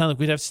fun of him all the time. Like,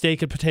 we'd have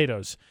steak and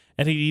potatoes,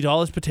 and he'd eat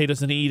all his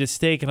potatoes, and he'd eat his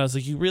steak, and I was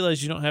like, you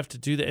realize you don't have to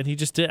do that? And he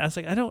just did. I was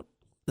like,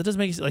 that doesn't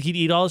make sense. Like, he'd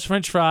eat all his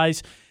French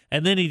fries,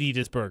 and then he'd eat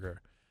his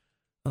burger.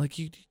 I'm like,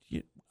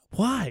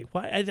 why?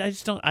 I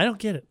just don't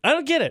get it. I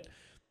don't get it.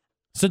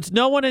 Since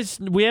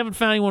we haven't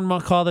found anyone,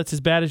 McCall, that's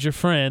as bad as your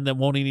friend that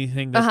won't eat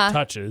anything that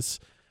touches,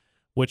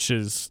 which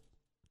is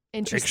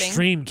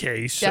extreme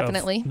case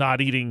Definitely. Of not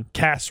eating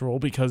casserole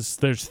because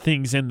there's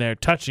things in there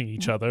touching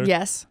each other.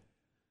 Yes.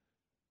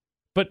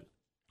 But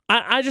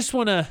I just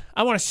want to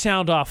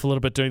sound off a little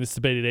bit during this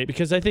debate today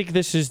because I think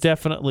this is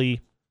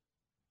definitely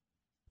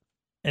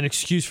an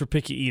excuse for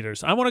picky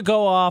eaters. I want to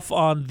go off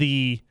on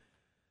the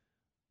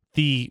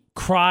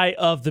cry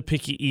of the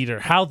picky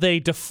eater, how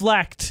they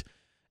deflect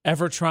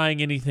ever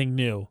trying anything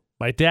new.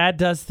 My dad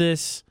does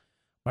this.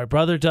 My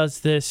brother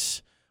does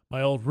this.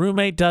 My old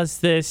roommate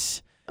does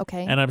this.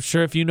 Okay. And I'm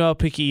sure if you know a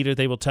picky eater,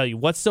 they will tell you.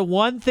 What's the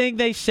one thing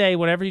they say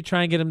whenever you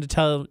try and get them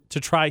to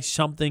try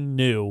something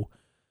new?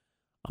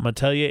 I'm going to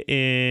tell you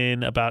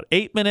in about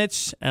 8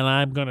 minutes, and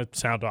I'm going to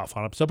sound off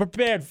on them. So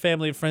prepared,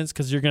 family and friends,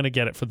 because you're going to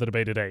get it for the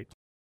debate at 8.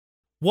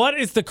 What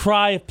is the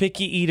cry of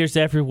picky eaters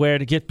everywhere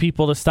to get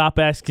people to stop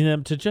asking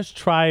them to just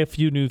try a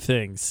few new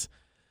things?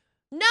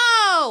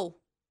 No!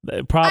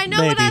 I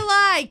know what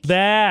I like.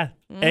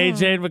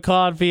 AJ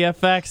McCall on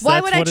VFX. Why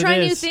would I try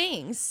new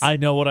things? I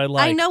know what I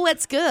like. I know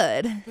what's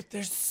good. But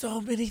there's so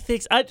many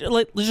things.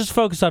 Let's just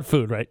focus on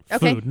food, right?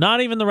 Okay. Food.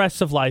 Not even the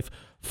rest of life.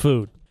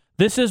 Food.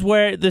 This was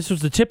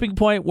the tipping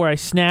point where I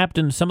snapped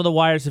and some of the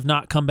wires have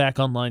not come back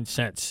online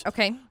since.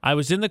 Okay. I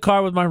was in the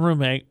car with my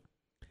roommate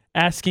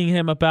asking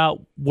him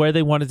about where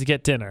they wanted to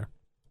get dinner.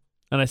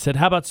 And I said,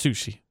 how about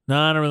sushi?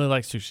 No, I don't really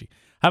like sushi.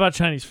 How about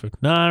Chinese food?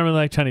 No, I don't really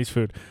like Chinese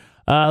food.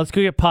 Let's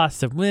go get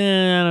pasta. I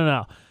don't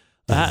know.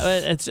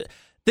 I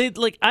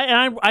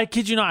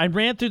kid you not. I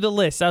ran through the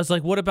list. I was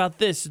like, what about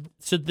this?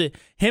 So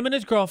him and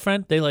his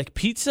girlfriend, they like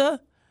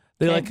pizza.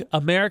 They like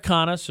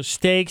Americana, so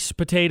steaks,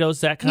 potatoes,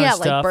 that kind of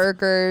stuff. Yeah, like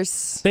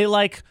burgers. They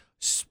like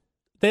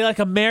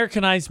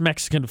Americanized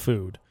Mexican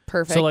food.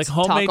 Perfect. So like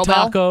homemade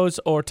tacos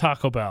or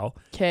Taco Bell.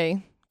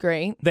 Okay,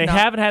 great. They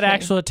haven't had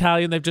actual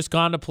Italian. They've just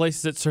gone to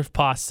places that serve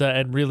pasta,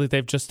 and really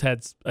they've just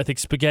had, I think,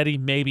 spaghetti,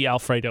 maybe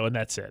Alfredo, and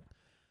that's it.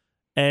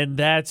 And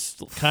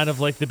that's kind of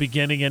like the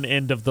beginning and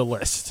end of the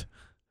list.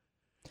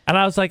 And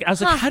I was like,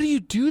 how do you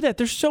do that?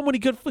 There's so many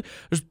good food.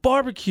 There's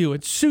barbecue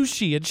and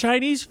sushi and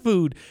Chinese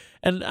food.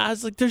 And I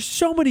was like, there's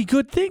so many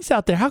good things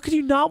out there. How could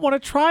you not want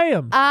to try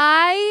them?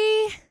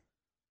 I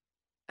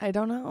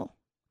don't know.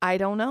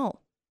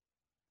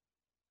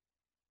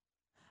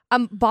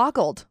 I'm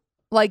boggled,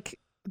 like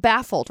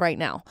baffled right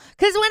now.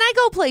 Because when I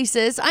go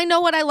places, I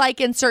know what I like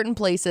in certain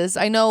places.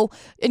 I know,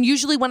 and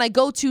usually when I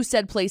go to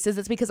said places,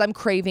 it's because I'm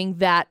craving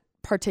that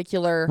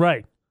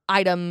particular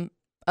item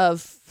of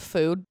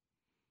food.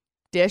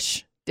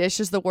 Dish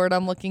is the word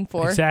I'm looking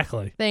for.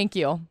 Exactly. Thank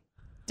you.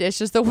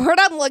 Dish is the word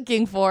I'm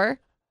looking for.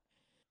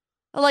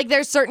 Like,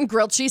 there's certain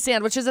grilled cheese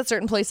sandwiches at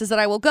certain places that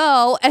I will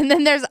go, and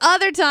then there's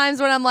other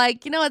times when I'm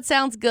like, you know what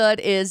sounds good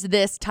is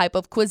this type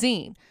of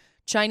cuisine.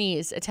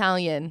 Chinese,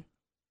 Italian,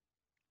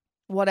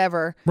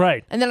 whatever.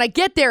 Right. And then I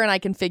get there and I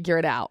can figure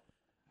it out.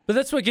 But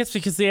that's what gets me,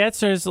 because the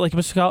answer is, like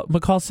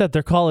McCall said,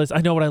 their call is, I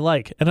know what I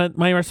like. And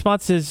my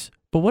response is,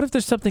 but what if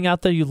there's something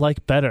out there you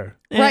like better?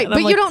 Right,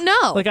 but you don't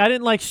know. Like, I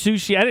didn't like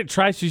sushi. I didn't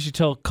try sushi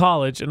till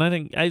college, and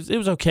it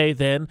was okay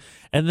then.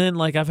 And then,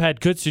 like, I've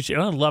had good sushi,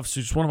 and I love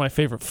sushi. It's one of my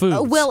favorite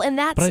foods. Well, and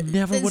that's but I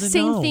never would have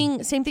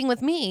known. Same thing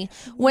with me.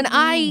 When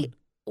I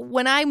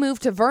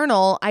moved to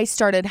Vernal, I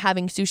started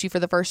having sushi for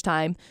the first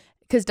time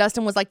because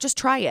Dustin was like, just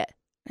try it.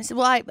 I said,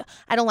 well, I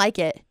don't like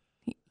it.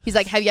 He's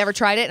like, have you ever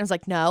tried it? And I was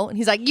like, no. And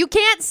he's like, you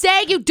can't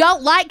say you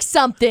don't like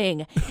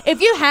something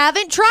if you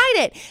haven't tried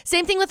it.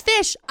 Same thing with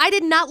fish. I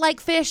did not like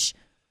fish.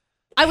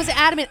 I was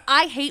adamant.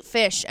 I hate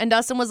fish. And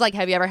Dustin was like,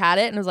 have you ever had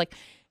it? And I was like,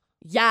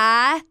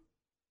 yeah,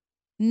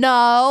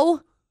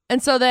 no.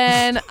 And so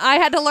then I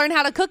had to learn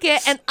how to cook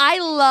it. And I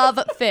love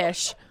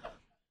fish.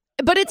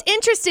 But it's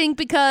interesting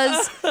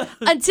because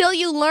until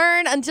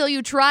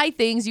you try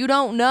things, you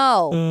don't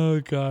know.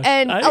 Oh gosh.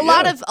 And a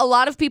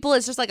lot of people,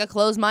 it's just like a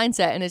closed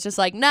mindset, and it's just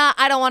like, nah,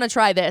 I don't want to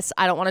try this.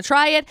 I don't want to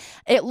try it.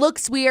 It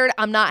looks weird.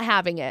 I'm not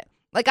having it.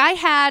 Like, I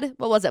had,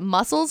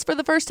 mussels for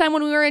the first time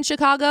when we were in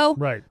Chicago.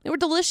 Right. They were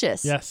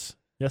delicious. Yes.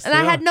 And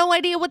I had no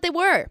idea what they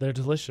were. They're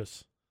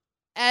delicious.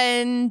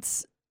 And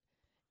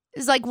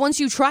it's like, once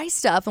you try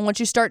stuff and once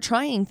you start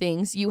trying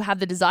things, you have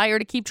the desire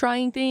to keep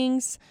trying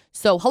things.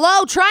 So,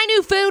 try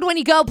new food when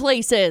you go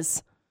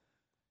places.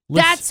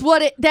 That's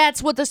what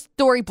the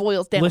story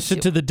boils down to. Listen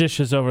to the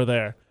dishes over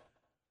there.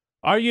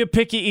 Are you a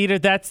picky eater?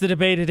 That's the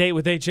debate today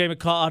with AJ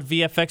McCall on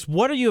VFX.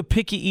 What are you a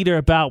picky eater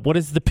about? What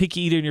is the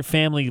picky eater in your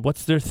family?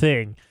 What's their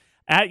thing?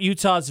 At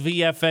Utah's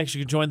VFX,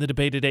 you can join the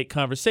debate today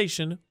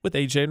conversation with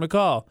AJ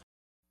McCall.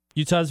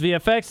 Utah's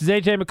VFX is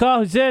AJ McCall.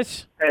 Who's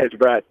this? Hey, it's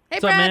Brad. Hey,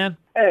 What's Brad. up, man?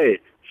 Hey,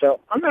 so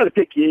I'm not a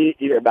picky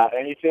eater about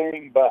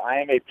anything, but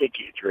I am a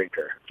picky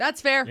drinker. That's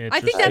fair.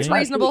 I think Interesting. that's If I see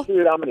reasonable.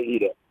 food, I'm going to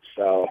eat it.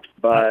 So,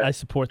 but I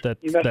support that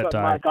you mess that up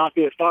my diet.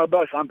 coffee at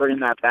Starbucks, I'm bringing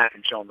that back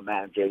and showing the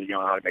manager you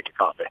know how to make a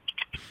coffee.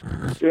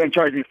 You're going to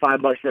charge me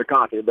 $5 for a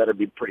coffee. It better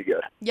be pretty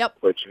good, Yep.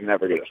 which you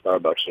never get at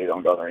Starbucks, so you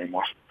don't go there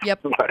anymore.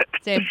 Yep. But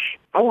Same.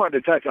 I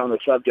wanted to touch on the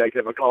subject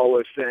that McCall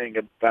was saying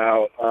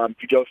about if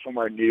you go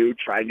somewhere new,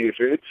 try new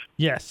foods.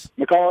 Yes.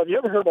 McCall, have you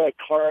ever heard of a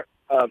cart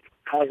of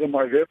Casa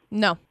Margaux?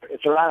 No.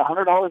 It's around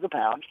 $100 a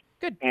pound.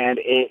 Good. And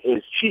it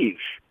is cheese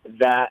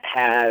that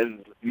has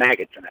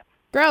maggots in it.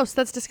 Gross.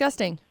 That's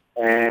disgusting.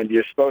 And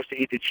you're supposed to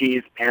eat the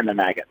cheese and the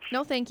maggots.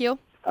 No, thank you.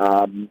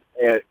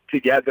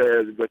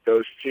 Together with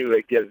those two,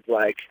 it gives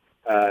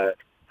I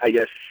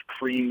guess,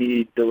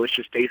 creamy,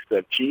 delicious taste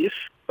of cheese.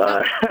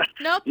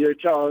 Nope. You're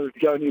telling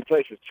go new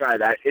places, try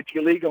that. It's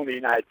illegal in the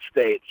United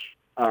States.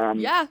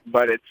 Yeah.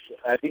 But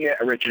I think it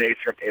originates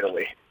from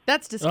Italy.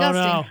 That's Oh, disgusting.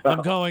 no.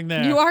 I'm going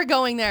there. You are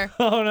going there.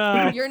 Oh,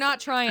 no. You're not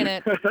trying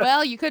it.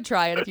 Well, you could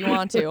try it if you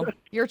want to.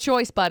 Your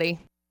choice, buddy.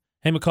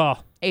 Hey,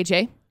 McCall.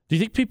 AJ? Do you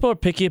think people are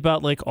picky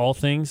about, like, all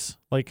things?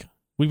 Like,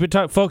 we've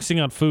been focusing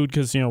on food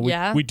because, you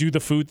know, we do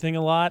the food thing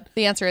a lot.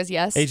 The answer is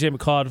yes. AJ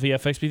McCall at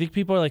VFX. Do you think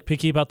people are, like,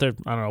 picky about their,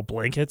 I don't know,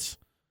 blankets?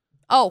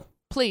 Oh,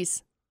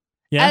 please.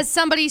 Yeah. As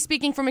somebody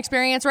speaking from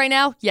experience right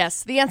now,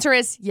 yes. The answer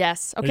is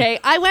yes. Okay.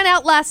 I went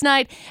out last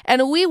night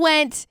and we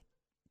went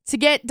to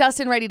get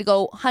Dustin ready to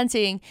go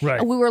hunting.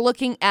 Right. And we were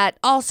looking at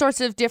all sorts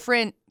of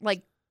different,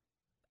 like,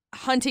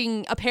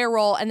 hunting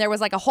apparel, and there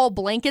was like a whole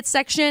blanket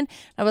section.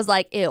 I was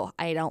like, ew,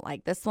 I don't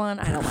like this one.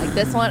 I don't like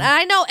this one. And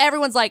I know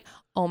everyone's like,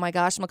 oh my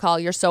gosh,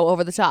 McCall, you're so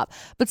over the top.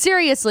 But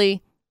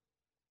seriously,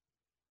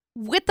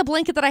 with the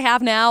blanket that I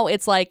have now,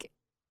 it's like,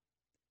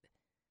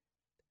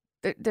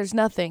 there's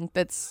nothing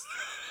that's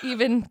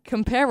even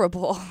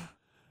comparable.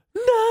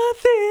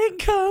 Nothing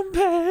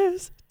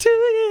compares to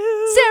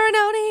you.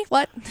 Serenoni.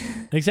 What?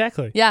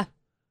 Exactly. Yeah.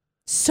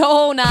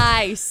 So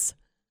nice.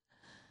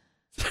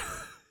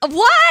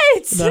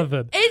 What?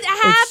 Nothing. It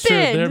happened. It's true.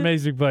 They're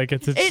amazing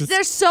blankets.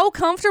 They're so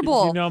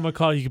comfortable. You know,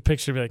 McCall, you can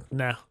picture me like,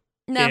 no.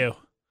 No. Ew.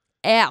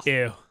 Ow.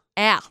 Ew.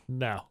 Ow.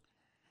 No.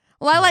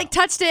 Well, I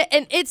touched it,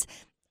 and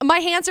my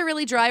hands are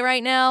really dry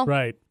right now.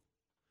 Right.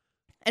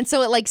 And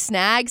so it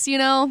snags, you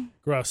know?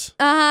 Gross.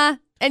 Uh-huh.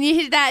 And you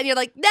hit that, and you're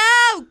like, no,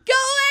 go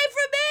away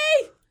from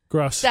me.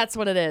 Gross. That's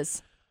what it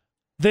is.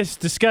 This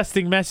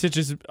disgusting message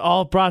is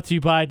all brought to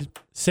you by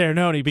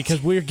Serenoni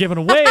because we're giving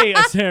away a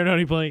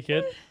Serenoni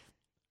blanket.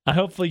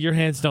 Hopefully your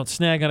hands don't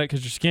snag on it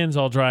because your skin's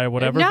all dry or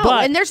whatever. No,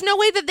 but and there's no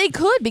way that they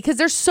could because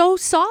they're so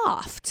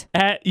soft.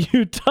 at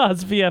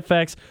Utah's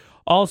VFX,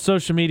 all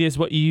social media is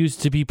what you use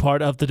to be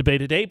part of the debate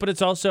today, but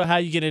it's also how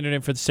you get entered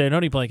in for the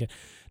Serenoni blanket.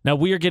 Now,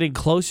 we are getting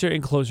closer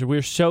and closer.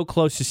 We're so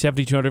close to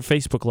 7,200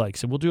 Facebook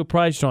likes, and we'll do a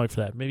prize drawing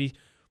for that. Maybe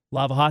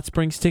Lava Hot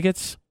Springs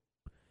tickets.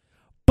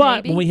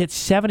 But when we hit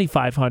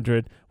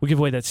 7,500, we'll give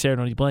away that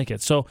Serenoni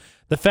blanket. So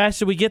the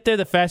faster we get there,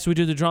 the faster we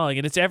do the drawing.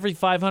 And it's every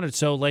 500.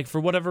 So, for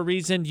whatever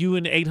reason, you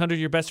and 800 of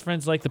your best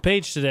friends like the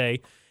page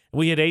today.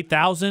 We hit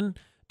 8,000.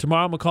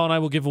 Tomorrow, McCall and I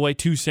will give away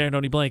 2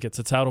 Serenoni blankets.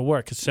 That's how it'll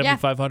work. It's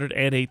 7,500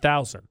 and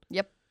 8,000.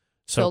 Yep.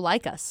 So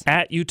like us.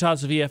 At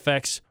Utah's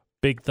VFX,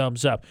 big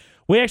thumbs up.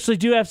 We actually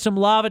do have some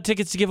Lava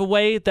tickets to give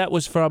away. That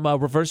was from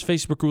Reverse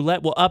Facebook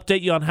Roulette. We'll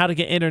update you on how to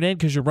get entered in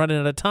because you're running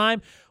out of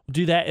time. We'll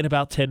do that in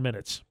about 10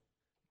 minutes.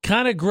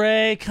 Kind of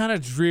gray, kind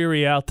of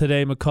dreary out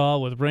today,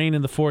 McCall, with rain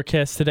in the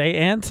forecast today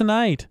and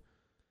tonight.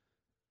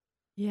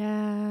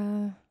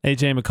 Yeah.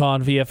 AJ McCall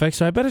on VFX.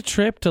 So I bet a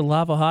trip to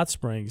Lava Hot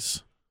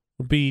Springs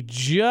would be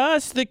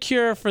just the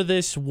cure for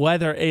this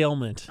weather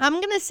ailment. I'm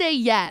going to say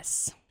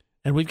yes.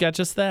 And we've got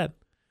just that.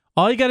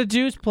 All you got to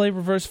do is play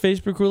Reverse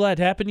Facebook Roulette.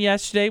 It happened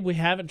yesterday. We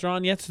haven't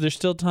drawn yet, so there's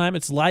still time.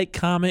 It's like,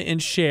 comment,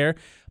 and share.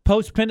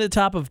 Post pinned at the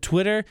top of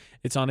Twitter.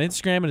 It's on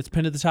Instagram, and it's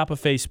pinned at the top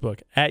of Facebook,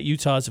 at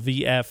Utah's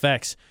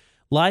VFX.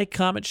 Like,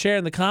 comment, share.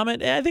 And the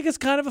comment, I think it's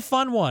kind of a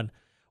fun one.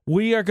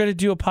 We are going to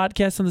do a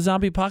podcast on the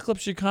zombie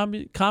apocalypse. Your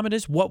comment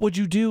is, what would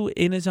you do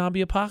in a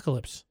zombie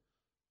apocalypse?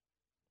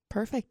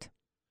 Perfect.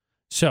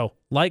 So,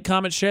 like,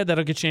 comment, share.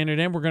 That'll get you entered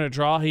in. We're going to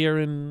draw here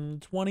in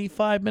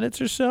 25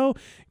 minutes or so.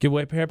 Give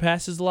away a pair of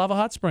passes to Lava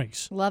Hot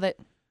Springs. Love it.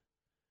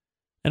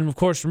 And, of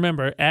course,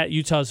 remember, at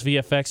Utah's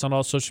VFX on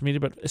all social media,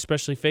 but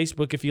especially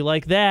Facebook, if you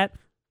like that,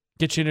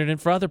 get you entered in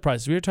for other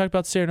prizes. We were talking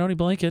about Serenoni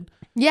blanket.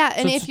 Yeah,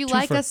 and So if you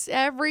like us,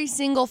 every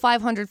single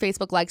 500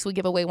 Facebook likes, we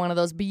give away one of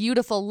those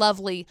beautiful,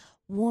 lovely,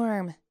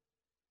 warm,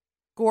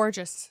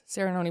 gorgeous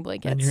Serenoni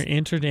blankets. And you're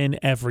entered in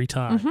every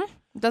time. Mm-hmm.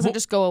 It doesn't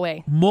just go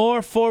away.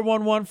 More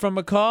 411 from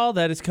McCall.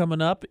 That is coming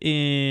up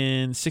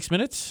in 6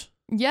 minutes.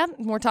 Yeah,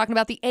 we're talking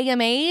about the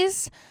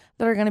AMAs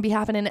that are going to be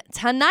happening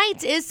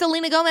tonight. Is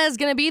Selena Gomez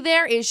going to be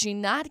there? Is she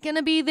not going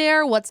to be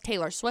there? What's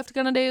Taylor Swift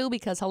going to do?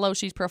 Because, hello,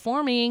 she's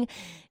performing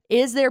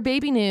Is there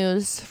baby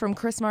news from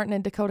Chris Martin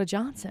and Dakota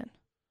Johnson?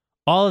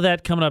 All of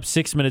that coming up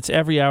 6 minutes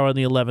every hour on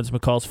the 11s.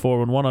 McCall's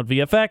 411 on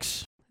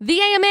VFX. The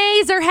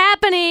AMAs are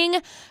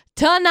happening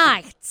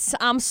tonight.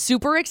 I'm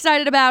super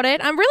excited about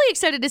it. I'm really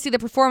excited to see the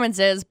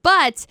performances,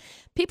 but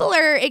people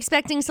are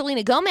expecting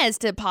Selena Gomez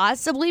to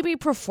possibly be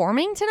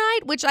performing tonight,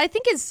 which I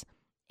think is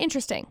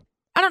interesting.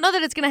 I don't know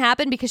that it's going to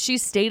happen because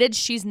she's stated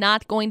she's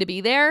not going to be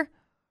there.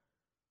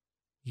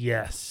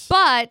 Yes.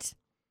 But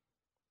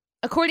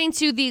according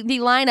to the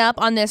lineup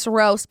on this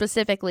row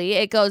specifically,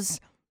 it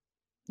goes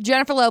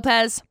Jennifer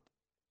Lopez,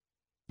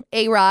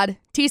 A-Rod,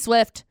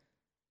 T-Swift,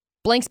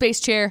 Blank Space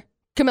Chair,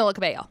 Camila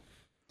Cabello.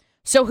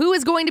 So who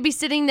is going to be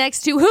sitting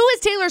next to, who is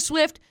Taylor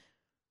Swift?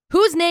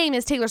 Whose name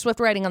is Taylor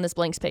Swift writing on this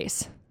blank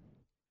space?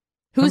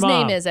 Whose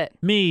name is it?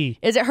 Me.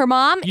 Is it her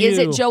mom? You. Is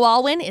it Joe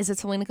Alwyn? Is it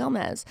Selena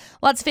Gomez?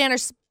 Lots of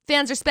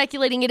fans are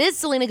speculating it is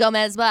Selena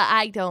Gomez, but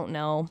I don't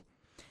know.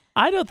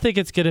 I don't think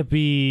it's going to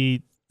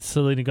be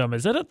Selena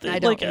Gomez. I don't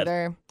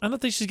either. I don't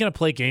think she's going to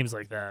play games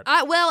like that.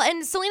 Well,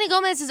 and Selena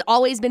Gomez has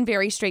always been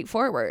very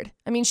straightforward.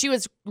 I mean, she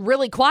was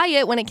really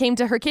quiet when it came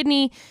to her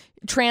kidney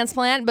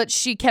transplant, but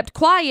she kept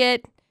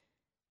quiet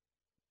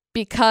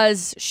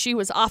because she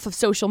was off of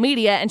social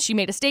media and she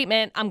made a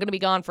statement, I'm going to be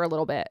gone for a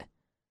little bit.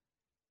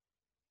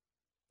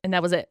 And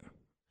that was it.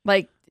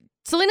 Like,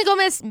 Selena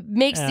Gomez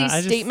makes these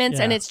statements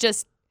and it's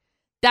just,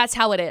 that's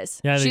how it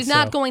is. Yeah, she's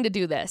not going to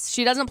do this.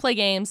 She doesn't play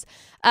games.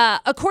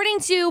 According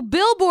to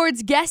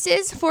Billboard's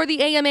guesses for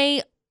the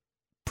AMA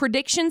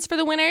predictions for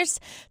the winners,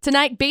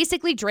 tonight,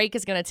 basically Drake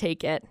is going to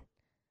take it.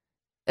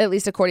 At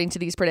least according to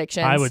these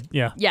predictions. I would,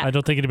 yeah. I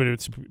don't think anybody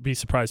would be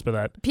surprised by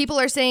that. People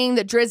are saying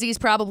that Drizzy's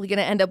probably going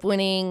to end up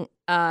winning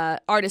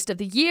Artist of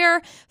the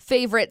Year,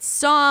 favorite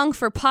song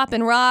for pop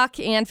and rock,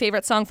 and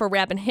favorite song for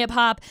rap and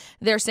hip-hop.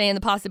 They're saying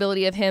the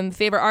possibility of him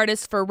favorite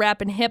artist for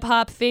rap and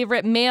hip-hop,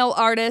 favorite male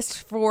artist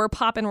for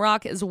pop and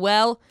rock as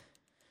well.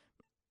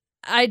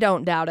 I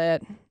don't doubt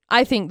it.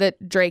 I think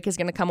that Drake is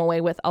going to come away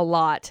with a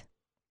lot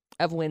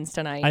of wins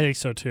tonight. I think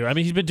so too. I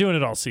mean, he's been doing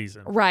it all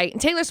season. Right.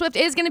 Taylor Swift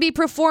is going to be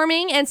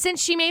performing, and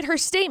since she made her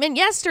statement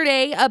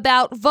yesterday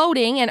about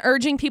voting and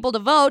urging people to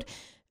vote,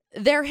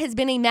 there has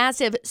been a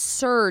massive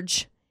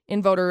surge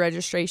in voter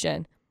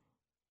registration,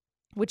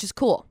 which is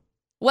cool.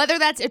 Whether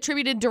that's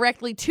attributed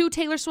directly to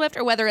Taylor Swift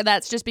or whether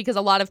that's just because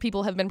a lot of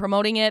people have been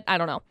promoting it, I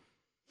don't know.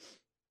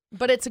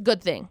 But it's a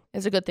good thing.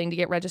 It's a good thing to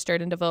get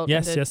registered and to vote.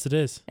 Yes, yes, it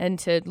is. And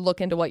to look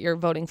into what you're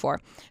voting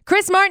for.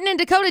 Chris Martin and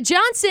Dakota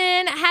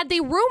Johnson had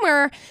the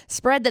rumor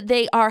spread that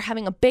they are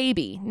having a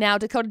baby. Now,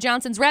 Dakota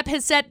Johnson's rep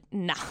has said,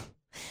 nah.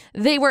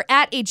 They were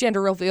at a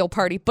gender reveal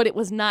party, but it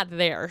was not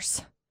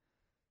theirs.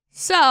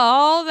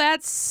 So,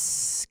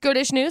 that's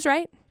goodish news,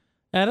 right?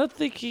 I don't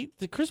think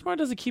Chris Martin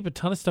doesn't keep a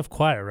ton of stuff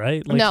quiet,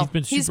 right? Like, no, he's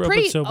been super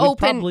pretty open, so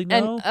open we probably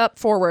know. And up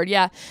forward,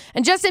 yeah.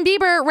 And Justin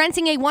Bieber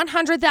renting a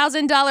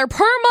 $100,000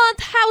 per month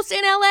house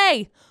in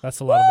LA. That's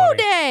a lot of money.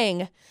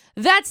 Dang.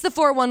 That's the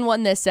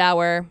 411 this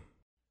hour.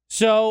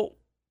 So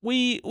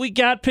we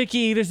got picky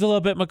eaters a little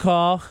bit,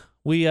 McCall.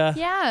 We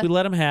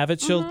let them have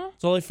it. So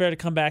it's only fair to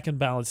come back and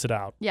balance it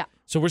out. Yeah.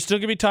 So we're still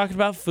gonna be talking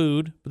about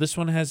food, but this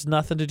one has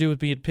nothing to do with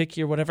being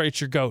picky or whatever.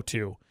 It's your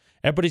go-to.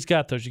 Everybody's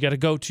got those. You got to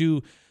go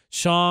to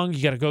song,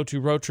 you got to go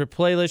to road trip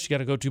playlist, you got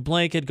to go to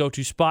blanket, go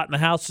to spot in the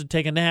house to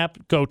take a nap,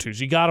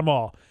 go-tos. You got them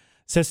all.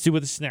 It has to do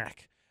with a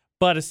snack.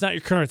 But it's not your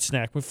current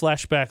snack. We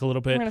flash back a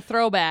little bit. We're going to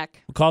throw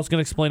back. McCall's going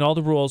to explain all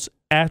the rules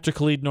after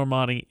Khalid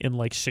Normani in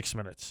like 6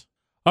 minutes.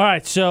 All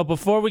right, so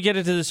before we get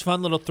into this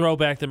fun little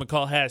throwback that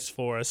McCall has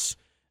for us,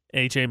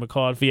 AJ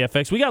McCall at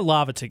VFX, we got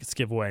lava tickets to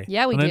give away.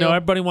 Yeah, we do. do. I know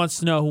everybody wants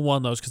to know who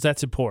won those because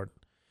that's important.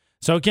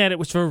 So again, it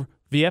was for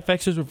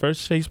VFX's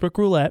Reverse Facebook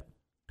Roulette.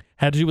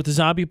 Had to do with the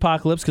zombie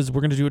apocalypse because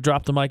we're going to do a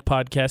Drop the Mic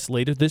podcast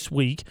later this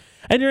week.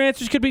 And your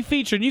answers could be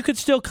featured. You could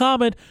still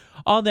comment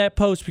on that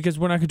post because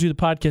we're not going to do the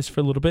podcast for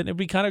a little bit. And it'd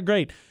be kind of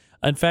great.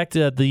 In fact,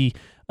 the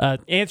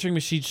answering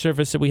machine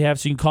service that we have,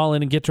 so you can call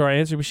in and get to our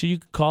answering machine, you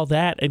can call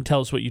that and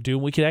tell us what you do.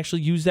 And we could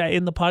actually use that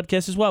in the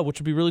podcast as well, which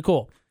would be really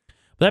cool.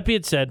 But that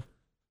being said,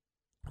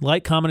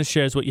 like, comment, and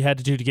share is what you had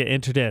to do to get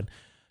entered in.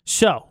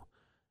 So,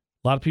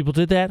 a lot of people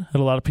did that.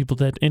 Had a lot of people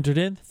that entered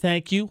in.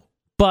 Thank you.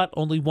 But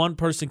only one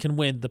person can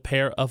win the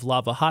pair of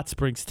Lava Hot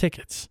Springs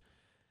tickets.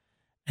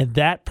 And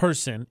that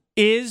person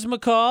is,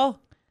 McCall?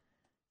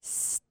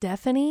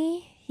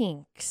 Stephanie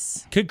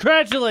Hinks.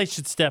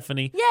 Congratulations,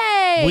 Stephanie.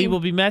 Yay! We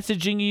will be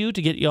messaging you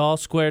to get you all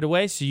squared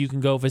away so you can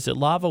go visit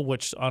Lava,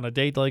 which on a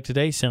day like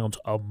today sounds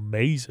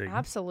amazing.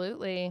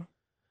 Absolutely.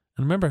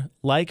 And remember,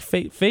 like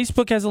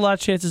Facebook has a lot of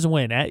chances to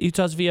win. At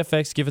Utah's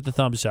VFX, give it the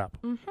thumbs up.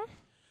 Mm-hmm.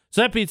 So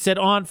that being said,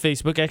 on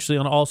Facebook, actually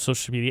on all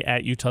social media,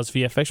 at Utah's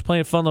VFX,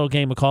 playing a fun little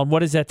game, McCall. And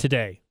what is that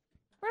today?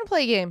 We're going to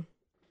play a game.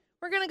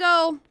 We're going to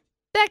go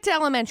back to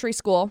elementary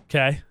school.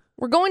 Okay.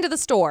 We're going to the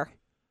store.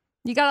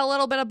 You got a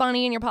little bit of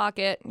money in your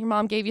pocket. Your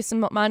mom gave you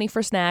some money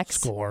for snacks.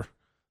 Score.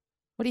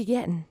 What are you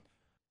getting?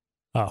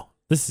 Oh,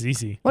 this is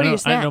easy. What are your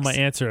snacks? I know my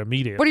answer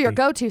immediately. What are your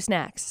go-to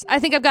snacks? I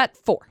think I've got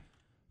 4.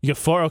 You get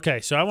 4?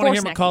 Okay, so I want to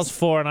hear snackies. McCall's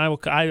 4,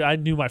 and I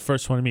knew my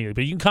first one immediately.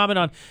 But you can comment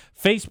on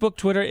Facebook,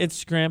 Twitter,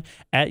 Instagram,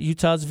 at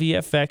Utah's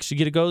VFX. You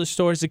get to go to the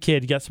store as a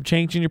kid. You got some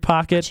change in your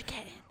pocket.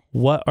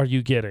 What are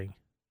you getting?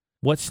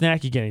 What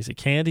snack you getting? Is it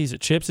candy? Is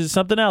it chips? Is it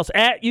something else?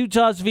 At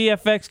Utah's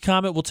VFX,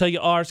 comment. We'll tell you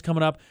ours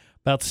coming up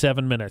about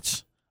 7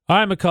 minutes. All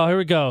right, McCall, here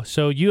we go.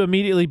 So you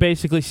immediately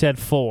basically said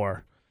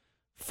 4.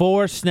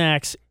 4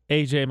 snacks,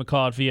 AJ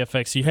McCall at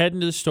VFX. So you head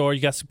into the store.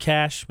 You got some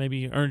cash. Maybe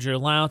you earned your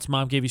allowance.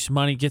 Mom gave you some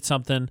money. Get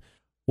something.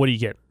 What do you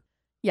get?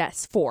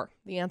 Yes, 4.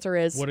 The answer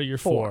is What are your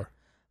 4?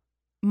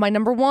 My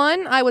number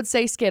 1, I would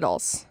say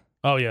Skittles.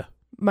 Oh, yeah.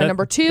 My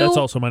number 2. That's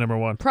also my number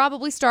 1.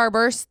 Probably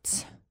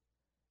Starbursts.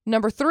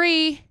 Number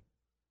 3,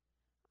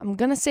 I'm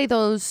going to say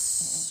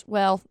those,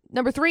 well,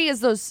 number 3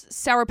 is those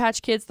Sour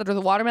Patch Kids that are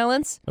the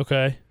watermelons.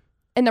 Okay.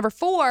 And number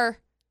 4,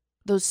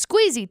 those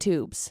squeezy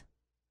tubes.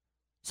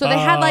 So they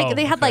had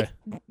like,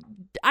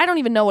 I don't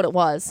even know what it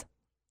was.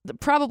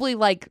 Probably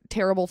like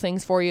terrible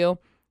things for you.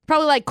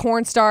 Probably like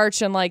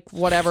cornstarch and like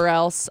whatever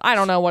else. I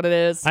don't know what it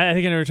is. I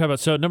think I know what you're talking about.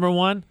 So number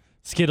 1,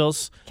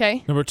 Skittles.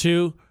 Okay. Number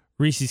 2,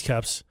 Reese's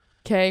Cups.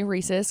 Okay,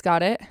 Reese's.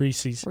 Got it.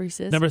 Reese's.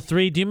 Reese's. Number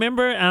 3, do you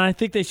remember, and I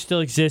think they still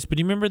exist, but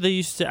do you remember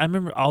I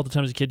remember all the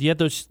time as a kid, you had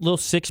those little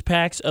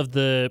 6-packs of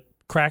the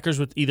crackers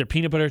with either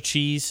peanut butter or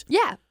cheese?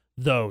 Yeah.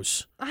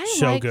 Those. I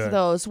so liked good.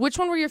 those. Which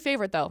one were your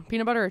favorite, though?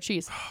 Peanut butter or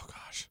cheese? Oh,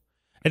 gosh.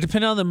 It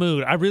depended on the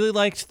mood. I really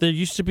liked, there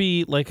used to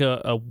be like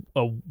a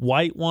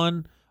white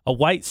one, a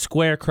white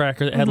square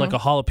cracker that had like a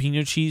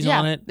jalapeno cheese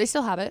on it. They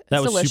still have it. That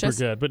it's was delicious.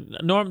 super good.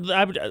 But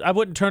I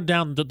wouldn't turn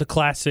down the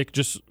classic,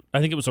 I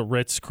think it was a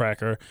Ritz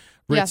cracker.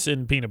 Ritz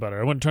and peanut butter.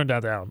 I wouldn't turn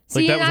that down.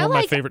 See, that was one of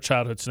my favorite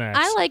childhood snacks.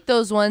 I like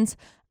those ones.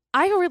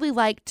 I really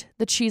liked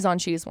the cheese on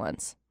cheese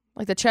ones.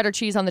 Like the cheddar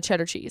cheese on the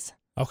cheddar cheese.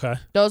 Okay.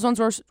 Those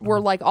ones were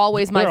like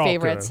always my They're all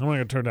favorites. good. I'm not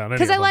going to turn down any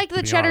Because of I them, like to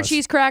the be cheddar honest.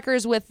 cheese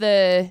crackers with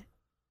the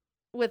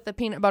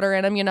peanut butter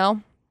in them, you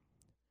know?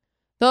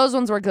 Those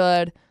ones were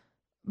good.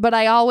 But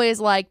I always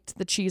liked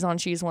the cheese on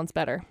cheese ones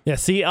better. Yeah,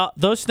 see,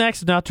 those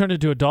snacks have now turned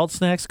into adult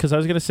snacks because I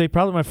was going to say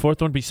probably my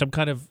 4th one would be some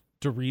kind of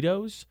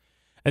Doritos.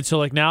 And so,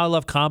 like, now I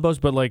love combos,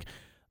 but, like,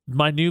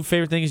 my new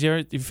favorite thing is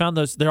you found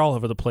those, they're all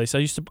over the place.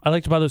 I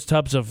like to buy those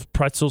tubs of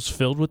pretzels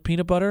filled with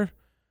peanut butter.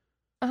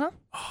 Uh-huh.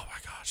 Oh, my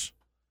gosh.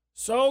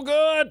 So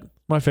good.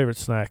 My favorite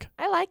snack.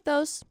 I like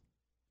those.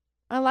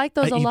 I like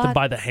those a lot. I eat them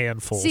by the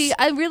handfuls. See,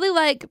 I really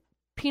like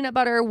peanut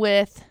butter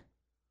with,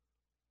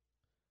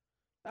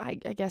 I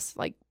guess,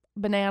 like,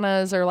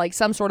 bananas or like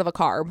some sort of a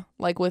carb,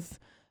 like with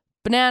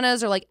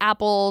bananas or like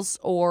apples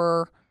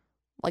or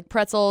like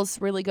pretzels,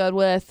 really good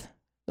with.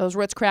 Those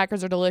Ritz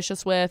crackers are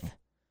delicious with.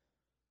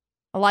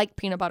 I like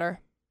peanut butter.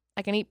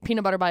 I can eat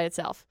peanut butter by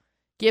itself.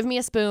 Give me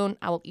a spoon,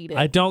 I will eat it.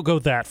 I don't go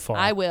that far.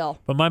 I will.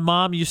 But my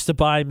mom used to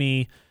buy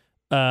me,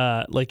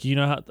 like, you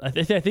know how, I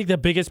think the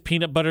biggest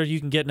peanut butter you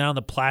can get now in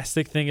the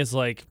plastic thing is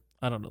like,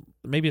 I don't know,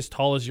 maybe as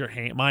tall as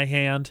my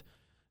hand.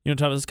 You know what I'm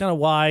talking about? It's kind of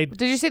wide.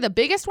 Did you say the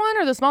biggest one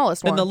or the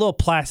smallest one? And the little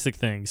plastic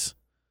things.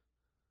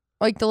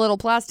 Like the little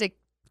plastic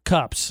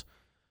cups.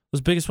 Those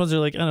biggest ones are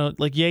like, I don't know,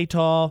 like yay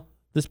tall,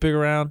 this big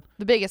around.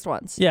 The biggest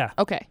ones. Yeah.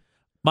 Okay.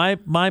 My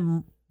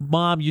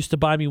mom used to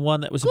buy me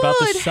one that was about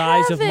the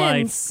size of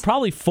my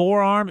probably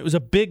forearm. It was a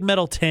big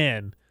metal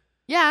tin.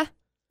 Yeah.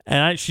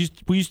 And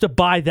we used to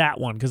buy that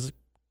one because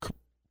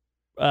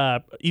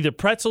either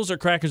pretzels or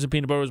crackers and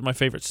peanut butter was my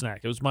favorite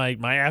snack. It was my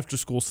after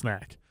school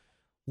snack.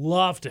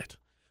 Loved it.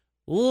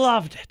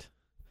 Loved it.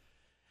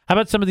 How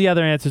about some of the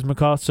other answers,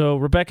 McCall? So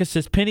Rebecca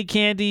says penny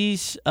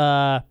candies.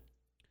 Mandy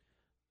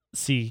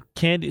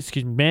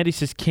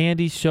says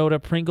candy, soda,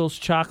 Pringles,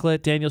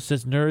 chocolate. Daniel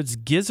says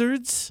nerds,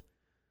 gizzards.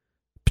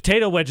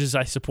 Potato wedges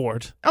I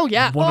support. Oh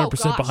yeah.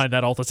 100% behind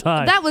that all the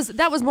time. That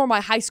was more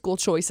my high school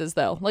choices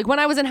though. Like when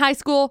I was in high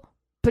school,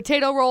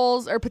 potato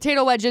rolls or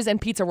potato wedges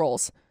and pizza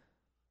rolls.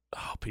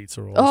 Oh,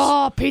 pizza rolls.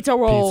 Oh, pizza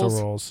rolls.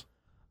 Pizza rolls.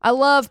 I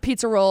love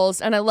pizza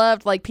rolls and I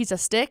loved like pizza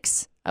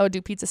sticks. I would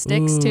do pizza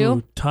sticks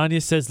too. Tanya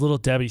says Little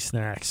Debbie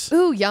snacks.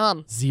 Ooh,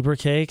 yum. Zebra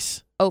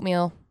cakes.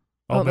 Oatmeal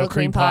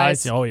cream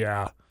pies. Oh,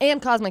 yeah. And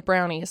cosmic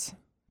brownies.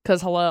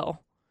 Because hello.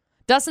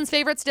 Dustin's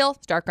favorite still,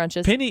 Star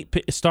Crunches.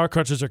 Star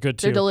Crunches are good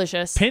too. They're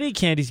delicious. Penny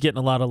candy's getting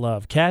a lot of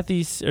love.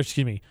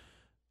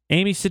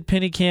 Amy said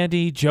penny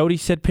candy. Jody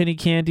said penny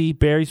candy.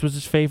 Barry's was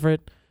his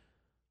favorite.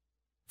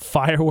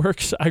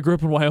 Fireworks. I grew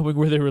up in Wyoming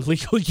where they were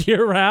legal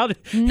year round.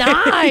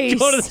 Nice.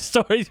 Go to the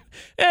store.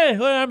 Hey,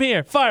 I'm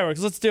here. Fireworks.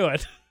 Let's do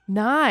it.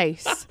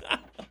 Nice.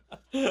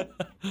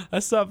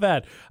 That's not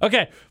bad.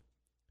 Okay.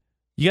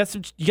 You got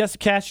some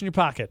cash in your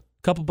pocket.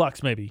 A couple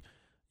bucks maybe.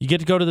 You get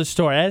to go to the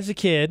store. As a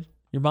kid,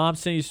 your mom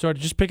sent you to the store to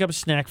just pick up a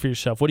snack for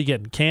yourself. What are you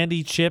getting?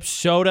 Candy, chips,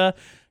 soda.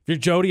 If you're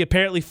Jody,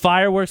 apparently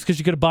fireworks because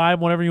you could buy them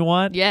whenever you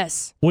want.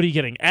 Yes. What are you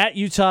getting? At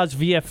Utah's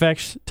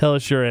VFX, tell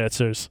us your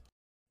answers.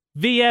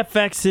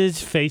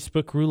 VFX's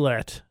Facebook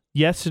Roulette.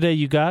 Yesterday,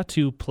 you got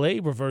to play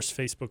reverse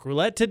Facebook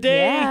Roulette.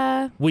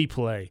 Today, we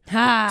play.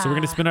 Ha. So we're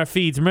going to spin our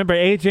feeds. Remember,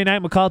 AJ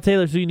Knight, McCall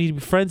Taylor, who you need to be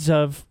friends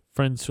with?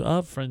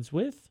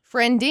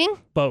 Friending?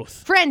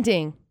 Both.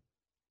 Friending.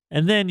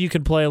 And then you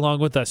can play along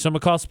with us. So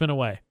McCall, spin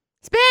away.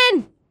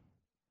 Spin!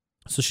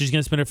 So she's going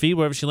to spin her feed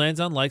wherever she lands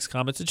on, likes,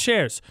 comments, and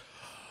shares.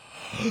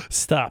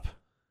 Stop.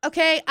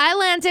 Okay, I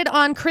landed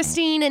on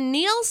Christine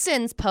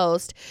Nielsen's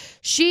post.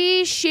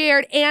 She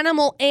shared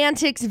animal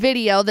antics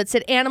video that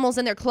said animals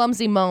in their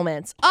clumsy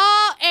moments.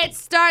 Oh, it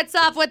starts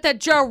off with the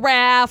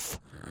giraffe.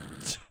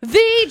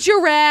 The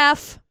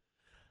giraffe.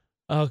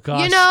 Oh,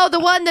 gosh. You know, the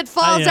one that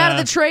falls out of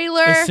the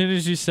trailer. As soon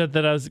as you said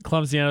that I was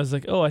clumsy, I was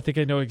like, oh, I think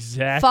I know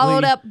exactly.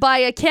 Followed up by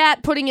a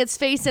cat putting its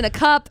face in a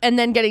cup and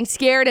then getting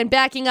scared and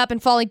backing up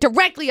and falling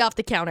directly off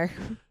the counter.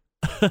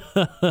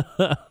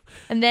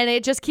 And then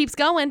it just keeps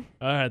going.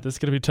 All right, this is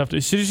going to be tough.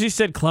 As soon as she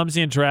said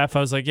clumsy and giraffe, I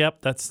was like,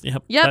 that's here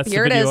the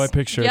video it is. I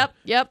pictured.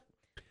 Yep.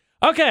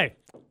 Okay.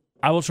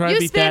 I will try to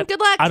beat spin. that. Good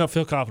luck. I don't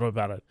feel confident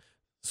about it.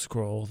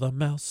 Scroll the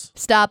mouse.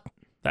 Stop.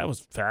 That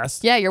was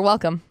fast. Yeah, you're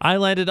welcome. I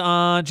landed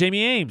on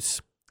Jamie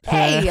Ames.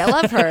 Hey, I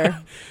love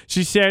her.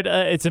 She shared,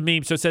 it's a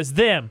meme, so it says,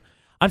 them.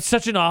 I'm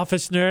such an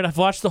Office nerd. I've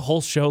watched the whole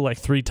show like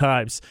 3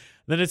 times.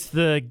 Then it's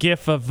the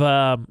gif of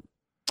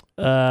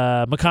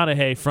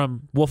McConaughey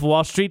from Wolf of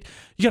Wall Street.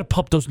 You got to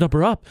pump those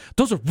numbers up.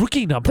 Those are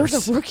rookie numbers.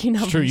 Those are rookie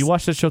numbers. It's true. You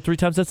watch that show 3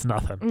 times, that's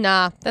nothing.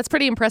 Nah, that's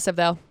pretty impressive,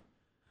 though.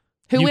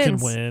 Who you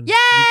wins? Can win. Yay,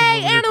 You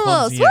can win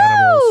animals. your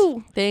clumsy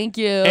Woo! Thank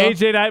you.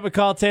 AJ Knight,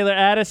 McCall Taylor,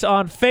 add us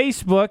on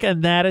Facebook,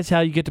 and that is how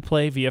you get to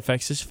play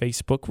VFX's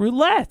Facebook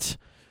Roulette.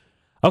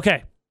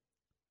 Okay.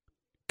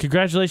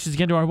 Congratulations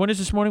again to our winners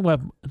this morning. We'll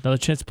have another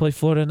chance to play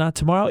Florida Not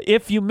tomorrow.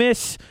 If you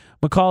miss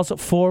McCall's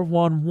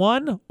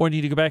 411 or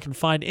need to go back and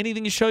find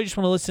anything to show, you just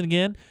want to listen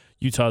again,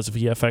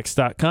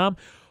 utahsvfx.com.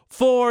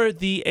 For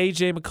the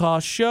AJ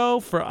McCall Show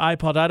for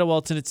iPod Idol while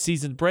it's in its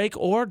season break,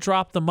 or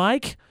drop the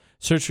mic.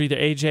 Search for either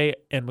AJ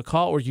and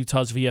McCall or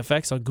Utah's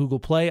VFX on Google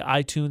Play,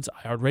 iTunes,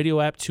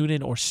 iHeartRadio app,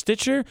 TuneIn, or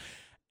Stitcher.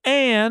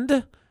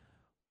 And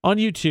on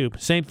YouTube,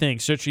 same thing.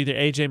 Search for either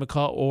AJ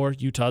McCall or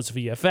Utah's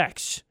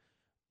VFX.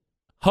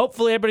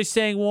 Hopefully everybody's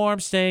staying warm,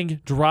 staying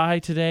dry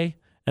today.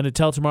 And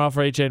until tomorrow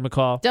for AJ and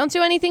McCall. Don't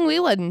do anything we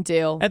wouldn't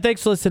do. And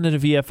thanks for listening to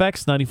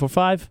VFX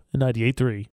 94.5 and 98.3.